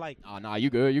 But like, Oh nah, you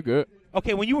good.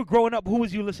 okay, when you were growing up, who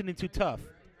was you listening to tough?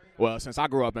 Well, since I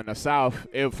grew up in the South,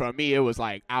 for me it was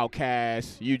like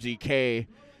Outkast, UGK,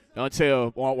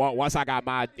 until once I got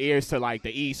my ears to like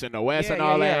the East and the West Yeah, and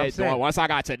all yeah, I'm that. saying. Once I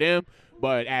got to them,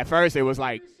 but at first it was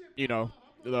like, you know,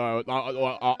 all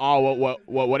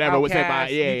whatever was in my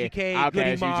Outkast, UGK, Outkast,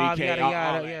 Goody Mob, UGK, yada, all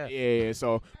yada, that. yeah. Yeah.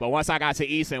 So, but once I got to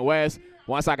East and West,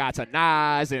 once I got to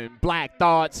Nas and Black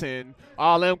Thoughts and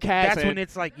all them cats, That's and, when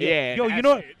it's like, yeah, yo, you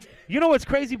that's know what's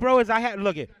crazy, bro? Is I had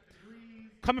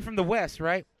coming from the West,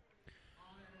 right?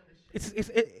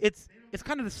 It's it's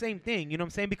kind of the same thing, you know what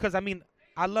I'm saying? Because I mean,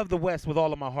 I love the West with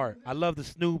all of my heart. I love the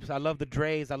Snoops, I love the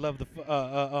Dre's, I love the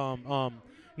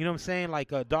you know what I'm saying?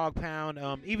 Like Dog Pound,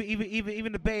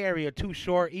 even the Bay Area, Too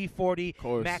Short,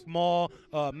 E40, Mac Mall,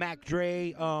 Mac Dre,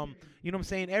 you know what I'm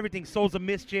saying? Everything, Souls of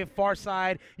Mischief, Far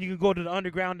Side. You can go to the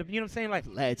underground. You know what I'm saying? Like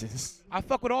legends. I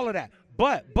fuck with all of that.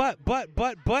 But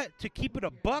to keep it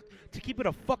a buck, to keep it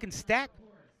a fucking stack,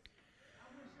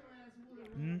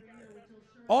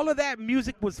 all of that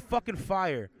music was fucking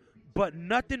fire. But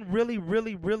nothing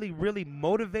really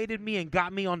motivated me and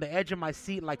got me on the edge of my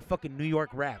seat like fucking New York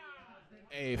rap.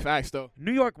 Hey, facts though.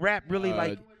 New York rap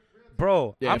really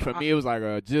bro. Yeah, for me it was like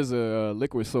Jizza,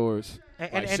 Liquid Swords,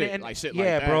 like shit yeah,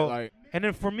 like that. Bro. Like, and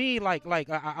then for me, I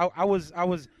was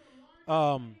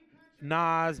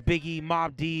Nas, Biggie,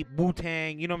 Mobb Deep,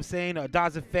 Wu-Tang, you know what I'm saying?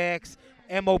 Daz Effects,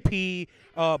 M.O.P.,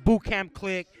 Boot Camp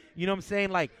Click, you know what I'm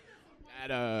saying? Like,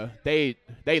 they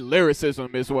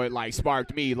lyricism is what like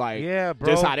sparked me, like, yeah,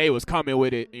 bro. just how they was coming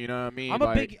with it, you know what I mean?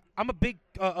 I'm a big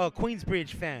Queensbridge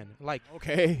fan. Like,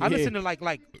 okay, I listen to like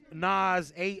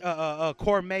Nas,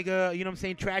 Core Mega, you know what I'm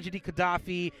saying? Tragedy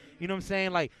Gaddafi, you know what I'm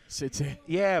saying? Like,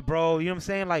 yeah, bro, you know what I'm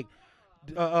saying? Like,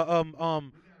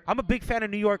 I'm a big fan of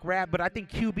New York rap, but I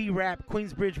think QB rap,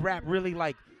 Queensbridge rap, really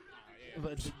like.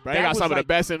 Bro, they got some of the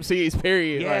best MCs,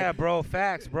 period. Yeah, like, bro,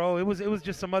 facts, bro. It was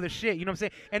just some other shit, you know what I'm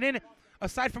saying? And then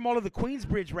aside from all of the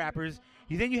Queensbridge rappers,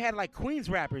 you had like Queens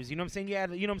rappers, you know what I'm saying? You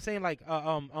had, you know what I'm saying, like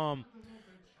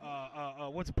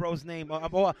what's bro's name?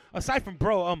 Aside from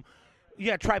bro, you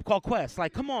had Tribe Called Quest.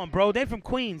 Like, come on, bro, they're from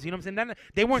Queens, you know what I'm saying?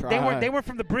 They weren't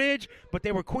from the bridge, but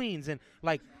they were Queens, and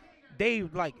like they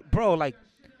like, bro, like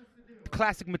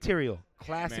classic material.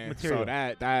 So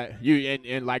that you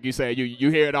and like you said,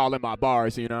 you hear it all in my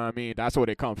bars, you know what I mean? That's where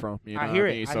they come from. You know I hear what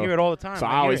it. I mean? I hear it all the time. So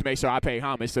I always make sure I pay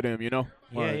homage to them, you know?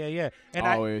 Yeah. And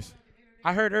always.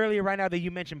 I heard earlier right now that you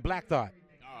mentioned Black Thought.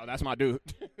 Oh, that's my dude.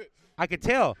 I could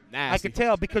tell. Nasty. I could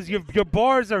tell because your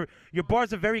bars are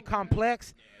very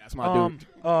complex. Yeah, that's my dude.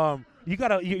 You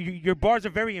gotta your bars are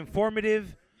very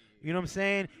informative. You know what I'm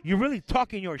saying? You're really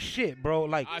talking your shit, bro.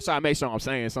 Like, I try to make sure I'm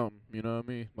saying something. You know what I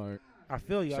mean? Like, I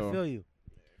feel you. I feel you.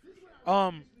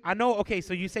 I know. Okay,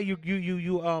 so you say you're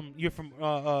from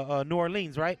New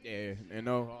Orleans, right? Yeah, you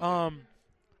know.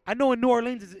 I know in New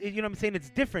Orleans, you know what I'm saying, it's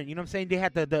different. You know what I'm saying? They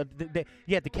had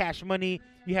you had the Cash Money,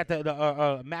 you had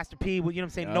the Master P, you know what I'm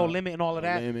saying, No Limit and all of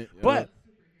that. But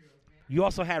you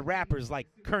also had rappers like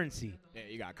Currency. Yeah,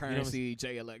 you got Currency,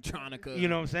 J Electronica. You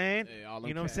know what I'm saying? Yeah, all them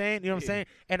you know what I'm cats. saying? You know what I'm saying?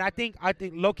 And I think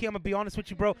low key, I'm gonna be honest with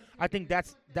you, bro. I think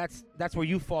that's where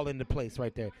you fall into place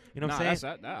right there. You know what I'm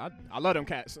saying? I love them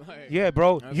cats. Yeah,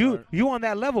 bro. That's You right. you on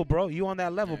that level, bro. You on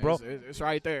that level, bro. It's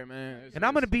right there, man. And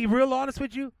I'm gonna be real honest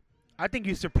with you. I think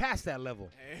you surpassed that level.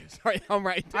 Sorry, I'm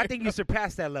right there. I think you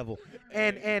surpassed that level.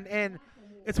 And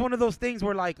it's one of those things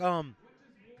where like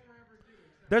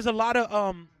there's a lot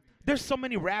of there's so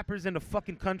many rappers in the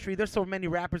fucking country. There's so many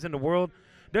rappers in the world.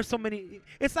 There's so many.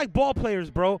 It's like ball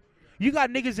players, bro. You got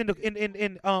niggas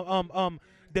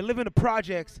that live in the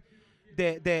projects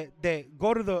that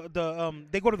go to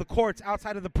they go to the courts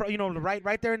outside of the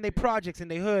right there in their projects in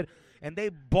their hood, and they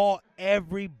ball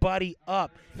everybody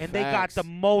up, and they got the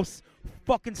most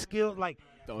fucking skill. Like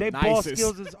they ball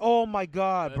skills is oh my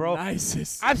god, bro.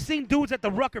 Nicest. I've seen dudes at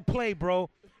the Rucker play, bro.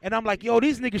 And I'm like, yo,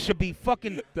 these niggas should be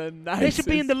fucking. They should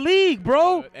be in the league,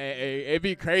 bro. It'd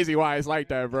be crazy why it's like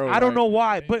that, bro. I don't know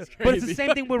why, but it's the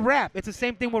same thing with rap. It's the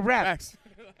same thing with rap,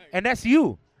 and that's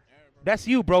you. That's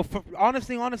you, bro.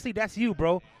 Honestly, that's you,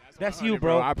 bro. That's you,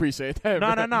 bro. I appreciate that.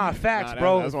 No. Facts,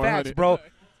 bro. Facts, bro.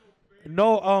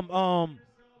 No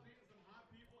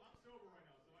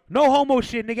homo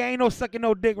shit, nigga. Ain't no sucking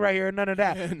no dick right here, none of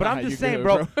that. But I'm just saying,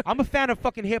 bro. I'm a fan of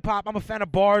fucking hip hop. I'm a fan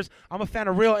of bars. I'm a fan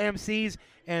of real MCs.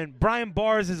 And Brian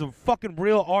Bars is a fucking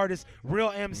real artist, real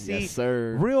MC. Yes,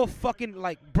 sir. Real fucking,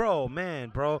 like, bro.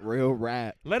 Real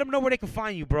rap. Let them know where they can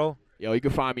find you, bro. Yo, you can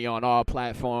find me on all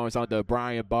platforms under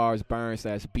Brian Bars Burns.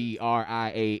 That's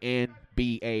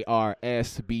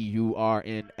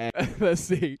BrianBarsBurns. Let's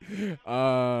see.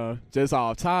 Just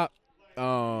off top,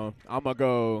 I'm gonna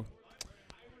go.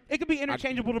 It could be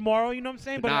interchangeable tomorrow, you know what I'm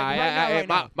saying? But nah, like right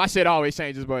now, my shit always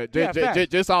changes, but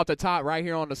just off the top, right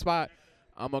here on the spot,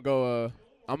 I'm gonna go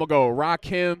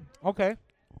Rakim. Okay.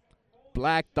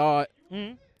 Black Thought.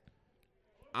 Mm-hmm.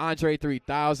 Andre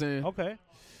 3000. Okay.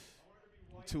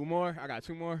 Two more. I got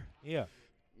two more. Yeah.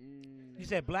 You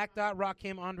said Black Dot,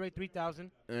 Rakim, Andre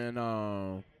 3000.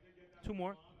 And two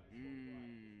more.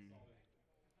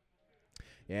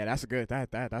 Yeah, that's a good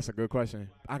that's a good question.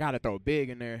 I gotta throw Big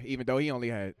in there, even though he only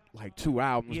had like 2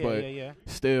 albums, but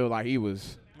still, like, he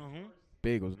was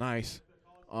Big was nice.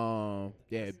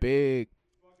 Yeah, Big.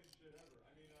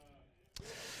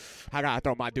 I gotta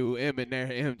throw my dude M in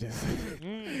there. M just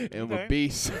M okay. a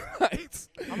beast.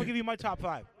 I'm gonna give you my top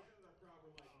 5.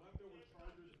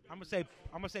 I'm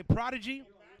gonna say Prodigy.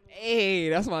 Hey,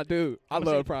 that's my dude. I I'ma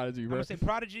love say- Prodigy, I'm bro. gonna say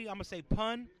Prodigy. I'm gonna say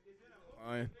Pun.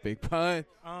 Big pun.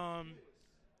 I'm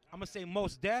gonna say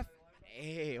Most Def.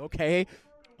 Hey, okay.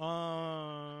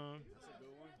 I'm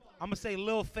gonna say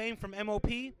Lil Fame from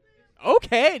MOP.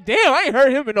 Okay, damn, I ain't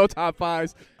heard him in no top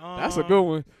 5s. That's a good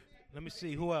one. Let me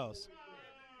see who else.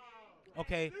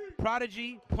 Okay,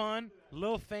 Prodigy, Pun,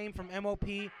 Lil Fame from MOP.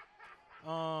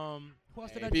 Who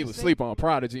else did I People just say? sleep on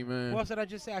Prodigy, man. Who else did I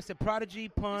just say? I said Prodigy,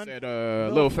 Pun. You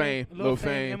said Lil Fame, Lil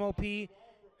Fame, MOP,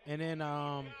 and then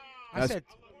I said.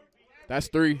 That's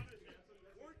 3.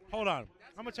 Hold on,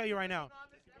 I'm gonna tell you right now.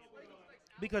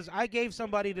 Because I gave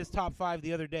somebody this top 5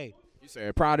 the other day. You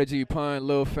said Prodigy, Pun,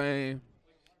 Lil Fame.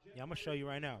 Yeah, I'm gonna show you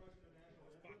right now.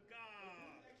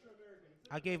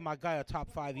 I gave my guy a top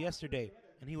 5 yesterday,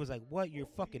 and he was like, "What? You're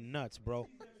fucking nuts, bro."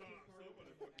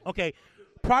 Okay,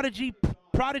 Prodigy,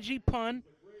 Pun,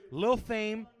 Lil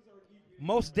Fame,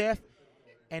 Most Def,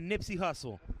 and Nipsey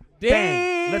Hussle. Damn.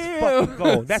 Bang. Let's fucking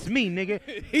go. That's me, nigga.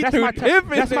 He That's threw my Dip in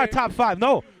that's my there. top 5.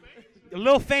 No,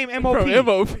 Lil Fame, MOP. From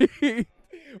MOP.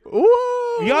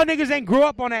 Ooh. Y'all niggas ain't grew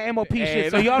up on that MOP Hey,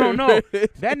 shit, so y'all don't know.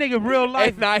 That nigga real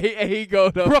life. Nah, he go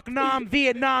though. Brooknam,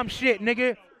 Vietnam shit,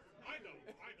 nigga.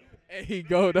 Hey, he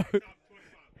go though.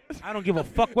 I don't give a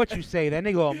fuck what you say. That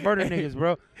nigga will murder niggas,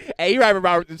 bro. Hey, you right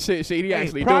about the shit he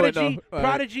actually Prodigy, doing though.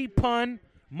 Prodigy, Pun,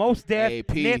 Most Def, Hey,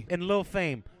 P. Nip, and Lil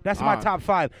Fame. That's my top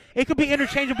 5. It could be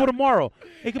interchangeable tomorrow.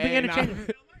 It could be Hey,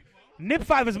 interchangeable. Nip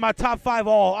 5 is my top 5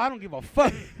 all. I don't give a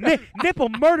fuck. Nip will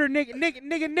murder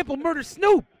nigga. Nip will murder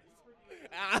Snoop.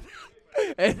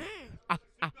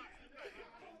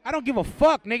 I don't give a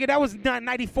fuck, nigga. That was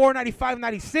 94, 95,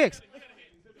 96.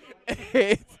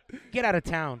 Get out of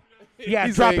town. Yeah,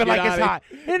 He drop said it like get it's outta- hot.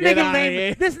 get outta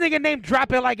here. This nigga named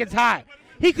Drop It Like It's Hot.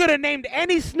 He could have named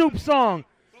any Snoop song.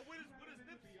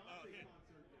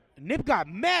 Nip got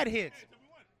mad hits.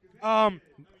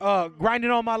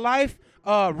 Grinding on My Life.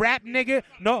 Rap nigga.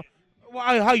 No,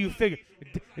 well, how you figure?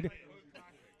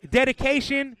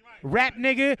 Dedication. Rap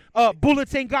nigga.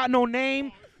 Bullets Ain't Got No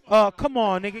Name. Come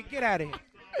on, nigga. Get out of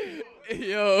here.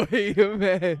 Yo, he a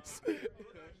mess.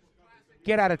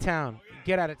 Get out of town.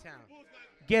 Get out of town.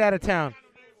 Get out of town.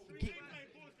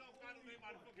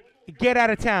 Get out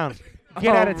of town.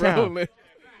 Get out of town. Rolling.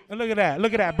 And look at that.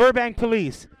 Look at that. Burbank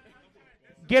police.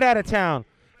 Get out of town.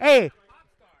 Hey,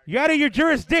 you're out of your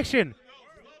jurisdiction.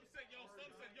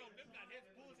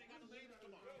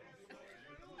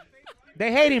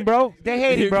 They hate him, bro. They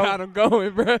hate him, You bro. got him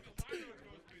going, bro.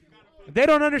 They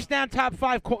don't understand top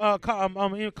 5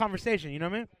 conversation. You know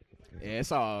what I mean? Yeah,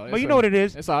 it's all. But you know what it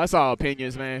is. It's all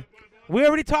opinions, man. We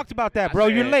already talked about that, bro.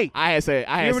 You're late. I had said.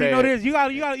 You already know what it is. You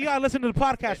gotta listen to the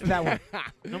podcast for that one.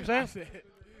 You know what I'm saying?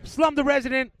 Slum the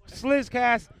Resident,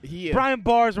 Slizzcast, Yeah. Brian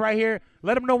Bars right here.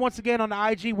 Let them know once again on the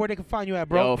IG where they can find you at,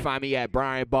 bro. Yo, find me at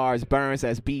Brian Bars Burns.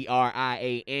 That's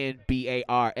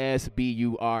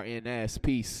BrianBarsBurns.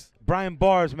 Peace. Brian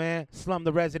Bars, man. Slum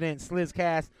the Resident,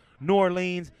 Slizzcast, New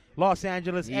Orleans, Los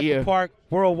Angeles, Yeah. Echo Park,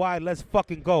 worldwide. Let's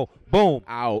fucking go. Boom.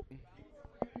 Out.